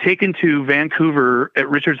 I had taken to Vancouver at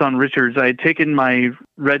Richards on Richards. I had taken my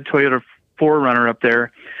red Toyota 4Runner up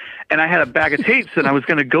there, and I had a bag of tapes, and I was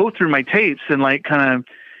going to go through my tapes and kind of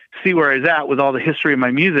see where I was at with all the history of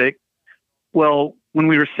my music. Well, when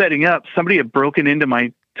we were setting up, somebody had broken into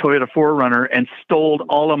my Toyota 4Runner and stole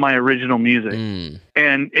all of my original music.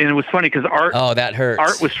 And it was funny because Art that hurts.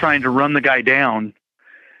 Art was trying to run the guy down.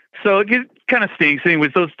 So it kind of stinks.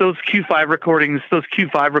 Anyways, those Q5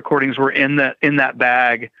 recordings were in that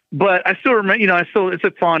bag. But I still remember, it's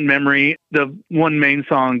a fond memory. The one main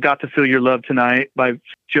song, "Got to Feel Your Love Tonight" by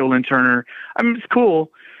Joe Lynn Turner. It's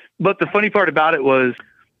cool. But the funny part about it was,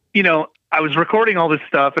 I was recording all this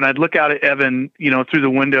stuff, and I'd look out at Evan, through the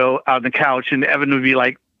window out on the couch, and Evan would be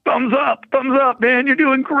like, thumbs up, man, you're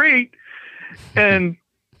doing great. And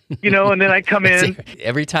and then I come in.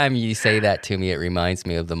 Every time you say that to me, it reminds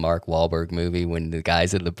me of the Mark Wahlberg movie when the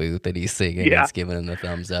guy's in the booth and he's singing and he's giving him the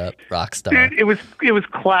thumbs up. Rock star. Dude, it was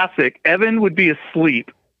classic. Evan would be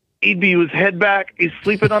asleep. He'd be with his head back. He's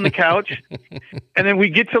sleeping on the couch. And then we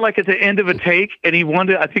get to at the end of a take, and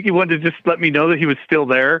I think he wanted to just let me know that he was still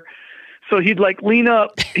there. So he'd lean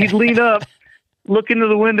up. He'd lean up, look into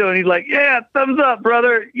the window, and he'd yeah, thumbs up,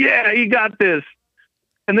 brother. Yeah, you got this.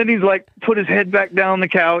 And then he's put his head back down on the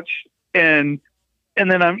couch, and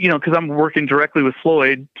then I'm, because I'm working directly with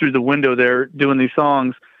Floyd through the window there doing these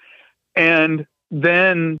songs. And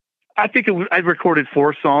then I think I'd recorded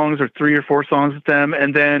 4 songs or 3 or 4 songs with them.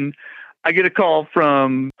 And then I get a call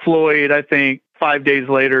from Floyd, I think 5 days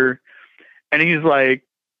later. And he's like,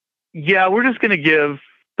 yeah, we're just going to give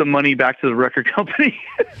the money back to the record company.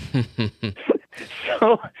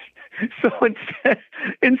 So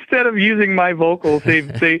instead of using my vocals,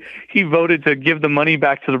 he voted to give the money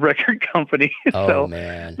back to the record company. Oh,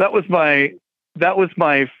 man. That was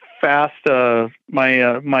my fast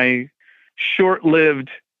my short-lived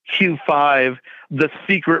Q5, the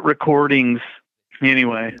secret recordings.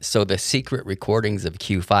 Anyway. So the secret recordings of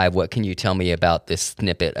Q5, what can you tell me about this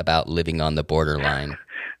snippet about Living on the Borderline?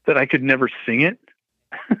 That I could never sing it.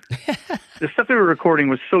 The stuff they were recording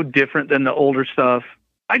was so different than the older stuff.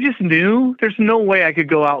 I just knew there's no way I could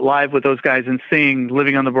go out live with those guys and sing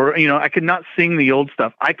Living on the Border. I could not sing the old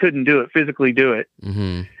stuff. I couldn't do it, physically do it.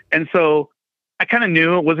 Mm-hmm. And so I kind of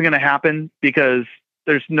knew it wasn't going to happen because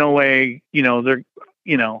there's no way, they're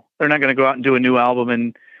not going to go out and do a new album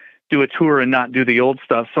and do a tour and not do the old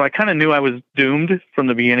stuff. So I kind of knew I was doomed from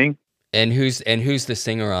the beginning. And who's the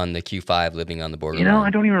singer on the Q5 Living on the Borderline? I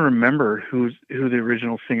don't even remember who the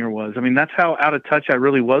original singer was. That's how out of touch I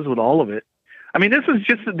really was with all of it. This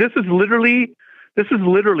is literally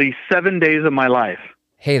 7 days of my life.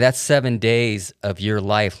 Hey, that's 7 days of your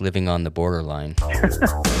life living on the borderline.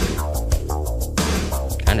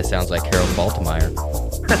 Kind of sounds like Harold Faltermeyer.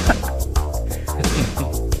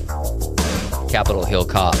 Capitol Hill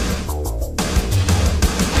Cop.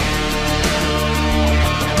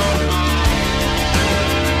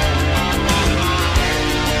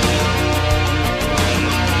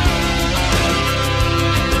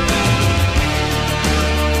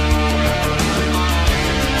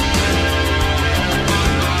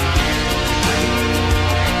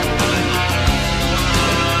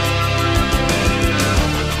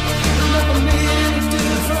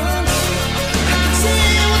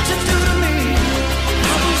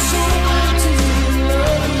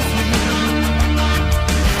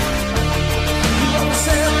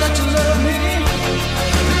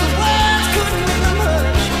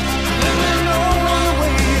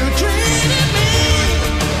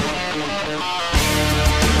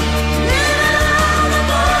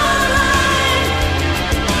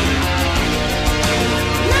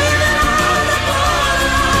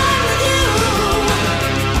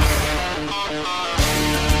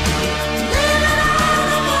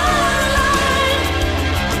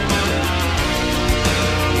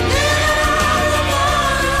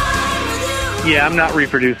 Yeah, I'm not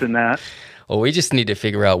reproducing that. Well, we just need to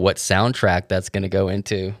figure out what soundtrack that's going to go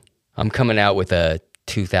into. I'm coming out with a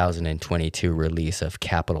 2022 release of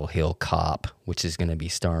Capitol Hill Cop, which is going to be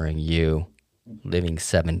starring you living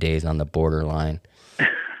 7 days on the borderline.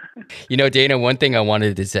 You know, Dana, one thing I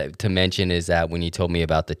wanted to mention is that when you told me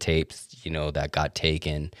about the tapes, you know, that got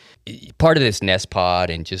taken, part of this Nest Pod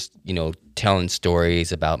and just, you know, telling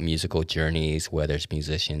stories about musical journeys, whether it's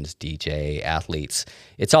musicians, DJ, athletes,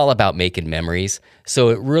 it's all about making memories. So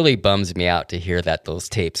it really bums me out to hear that those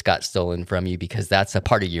tapes got stolen from you, because that's a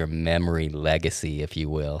part of your memory legacy, if you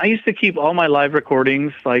will. I used to keep all my live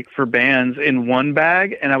recordings, like for bands, in one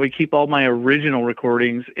bag, and I would keep all my original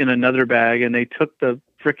recordings in another bag, and they took the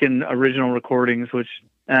freaking original recordings, which,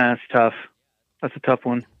 it's tough. That's a tough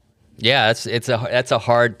one. Yeah, that's a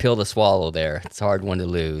hard pill to swallow there. It's a hard one to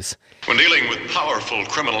lose. When dealing with powerful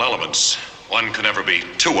criminal elements, one can never be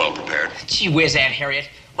too well prepared. Gee whiz, Aunt Harriet.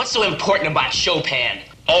 What's so important about Chopin?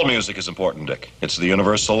 All music is important, Dick. It's the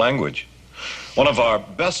universal language. One of our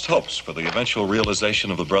best hopes for the eventual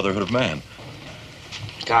realization of the brotherhood of man.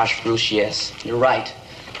 Gosh, Bruce, yes. You're right.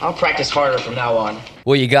 I'll practice harder from now on.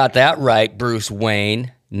 Well, you got that right, Bruce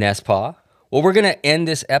Wayne, Nespa. Well, we're going to end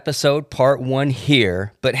this episode, part 1,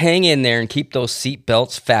 here, but hang in there and keep those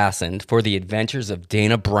seatbelts fastened for the adventures of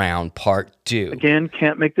Dana Brown, part 2. Again,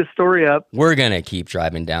 can't make this story up. We're going to keep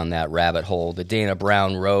driving down that rabbit hole, the Dana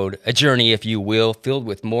Brown Road, a journey, if you will, filled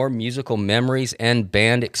with more musical memories and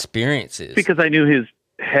band experiences. Because I knew his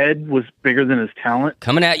head was bigger than his talent.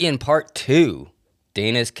 Coming at you in part 2.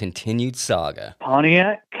 Dana's continued saga.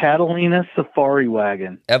 Pontiac Catalina Safari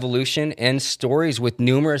Wagon. Evolution and stories with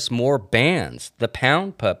numerous more bands. The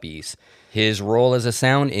Pound Puppies. His role as a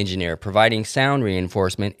sound engineer, providing sound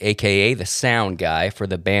reinforcement, a.k.a. the sound guy for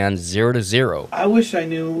the band 0 to 0. I wish I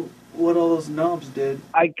knew what all those knobs did.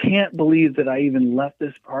 I can't believe that I even left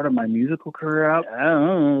this part of my musical career out. I don't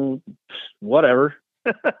know. Whatever.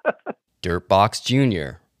 Dirtbox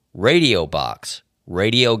Jr., Radio Box,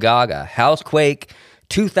 Radio Gaga, Housequake,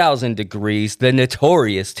 2000 Degrees, The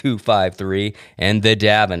Notorious 253, and The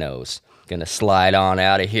Davinos. Gonna slide on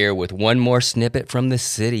out of here with one more snippet from the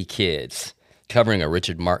City Kids, covering a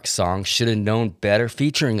Richard Marx song, Shoulda Known Better,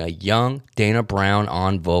 featuring a young Dana Brown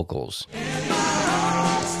on vocals.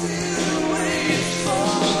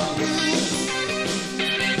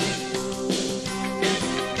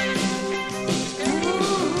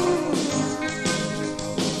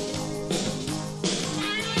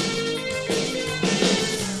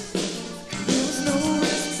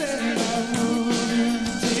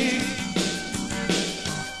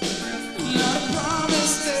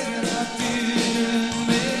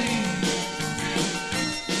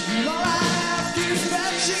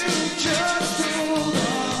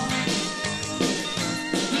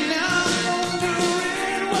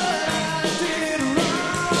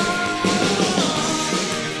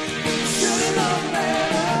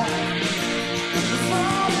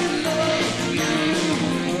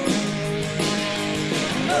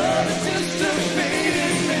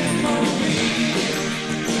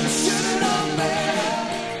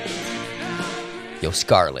 Yo,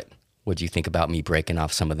 Scarlett, what'd you think about me breaking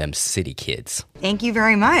off some of them City Kids? Thank you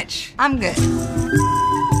very much. I'm good.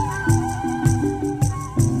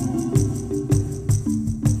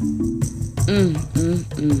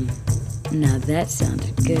 Now that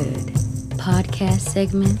sounded good. Podcast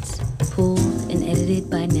segments, pulled and edited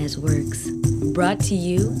by Nesworks. Brought to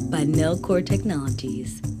you by Nelcore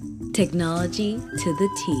Technologies. Technology to the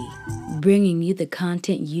T. Bringing you the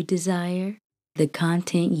content you desire, the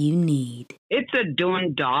content you need. It's a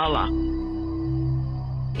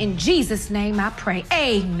 $1. In Jesus' name I pray.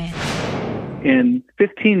 Amen. In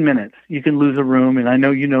 15 minutes, you can lose a room, and I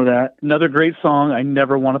know you know that. Another great song I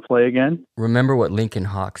never want to play again. Remember what Lincoln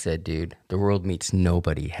Hawk said, dude. The world meets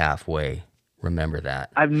nobody halfway. Remember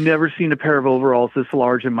that. I've never seen a pair of overalls this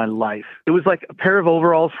large in my life. It was like a pair of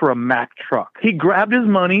overalls for a Mack truck. He grabbed his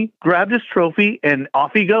money, grabbed his trophy, and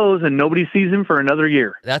off he goes, and nobody sees him for another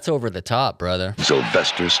year. That's over the top, brother.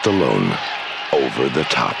 Sylvester Stallone, Over the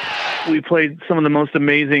Top. We played some of the most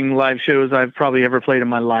amazing live shows I've probably ever played in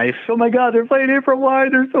my life. Oh my God, they're playing April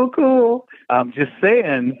Wine. They're so cool. I'm just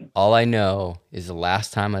saying. All I know is the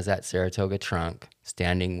last time I was at Saratoga Trunk,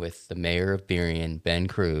 standing with the mayor of Burien, Ben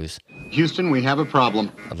Cruz. Houston, we have a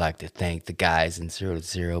problem. I'd like to thank the guys in 0 to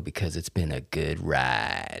 0 because it's been a good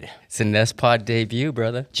ride. It's a Nestpod debut,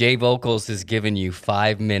 brother. J Vocals has given you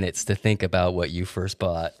 5 minutes to think about what you first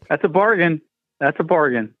bought. That's a bargain. That's a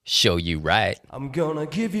bargain. Show you right. I'm gonna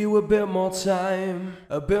give you a bit more time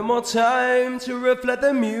to reflect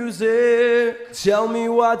the music. Tell me,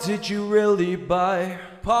 what did you really buy?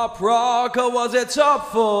 Pop rock, or was it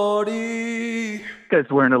top 40? This guy's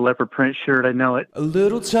wearing a leopard print shirt, I know it. A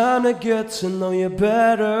little time to get to know you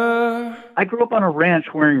better. I grew up on a ranch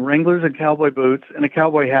wearing Wranglers and cowboy boots and a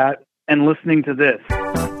cowboy hat and listening to this.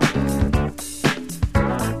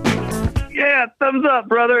 Yeah, thumbs up,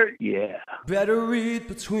 brother. Yeah. Better read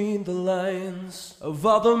between the lines of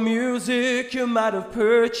all the music you might have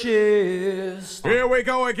purchased. Here we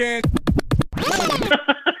go again.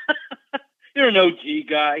 You're an OG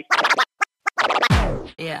guy.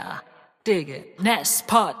 Yeah, dig it. Next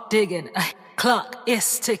part digging. Clock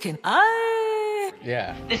is ticking.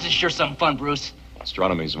 Yeah. This is sure some fun, Bruce.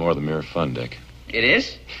 Astronomy is more than mere fun, Dick. It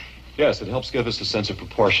is? Yes, it helps give us a sense of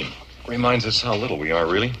proportion. Reminds us how little we are,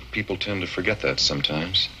 really. People tend to forget that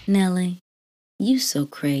sometimes. Nellie, you so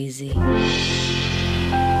crazy. As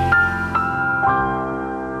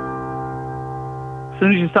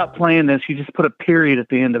soon as you stop playing this, you just put a period at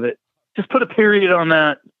the end of it. Just put a period on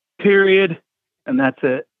that. Period. And that's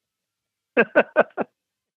it.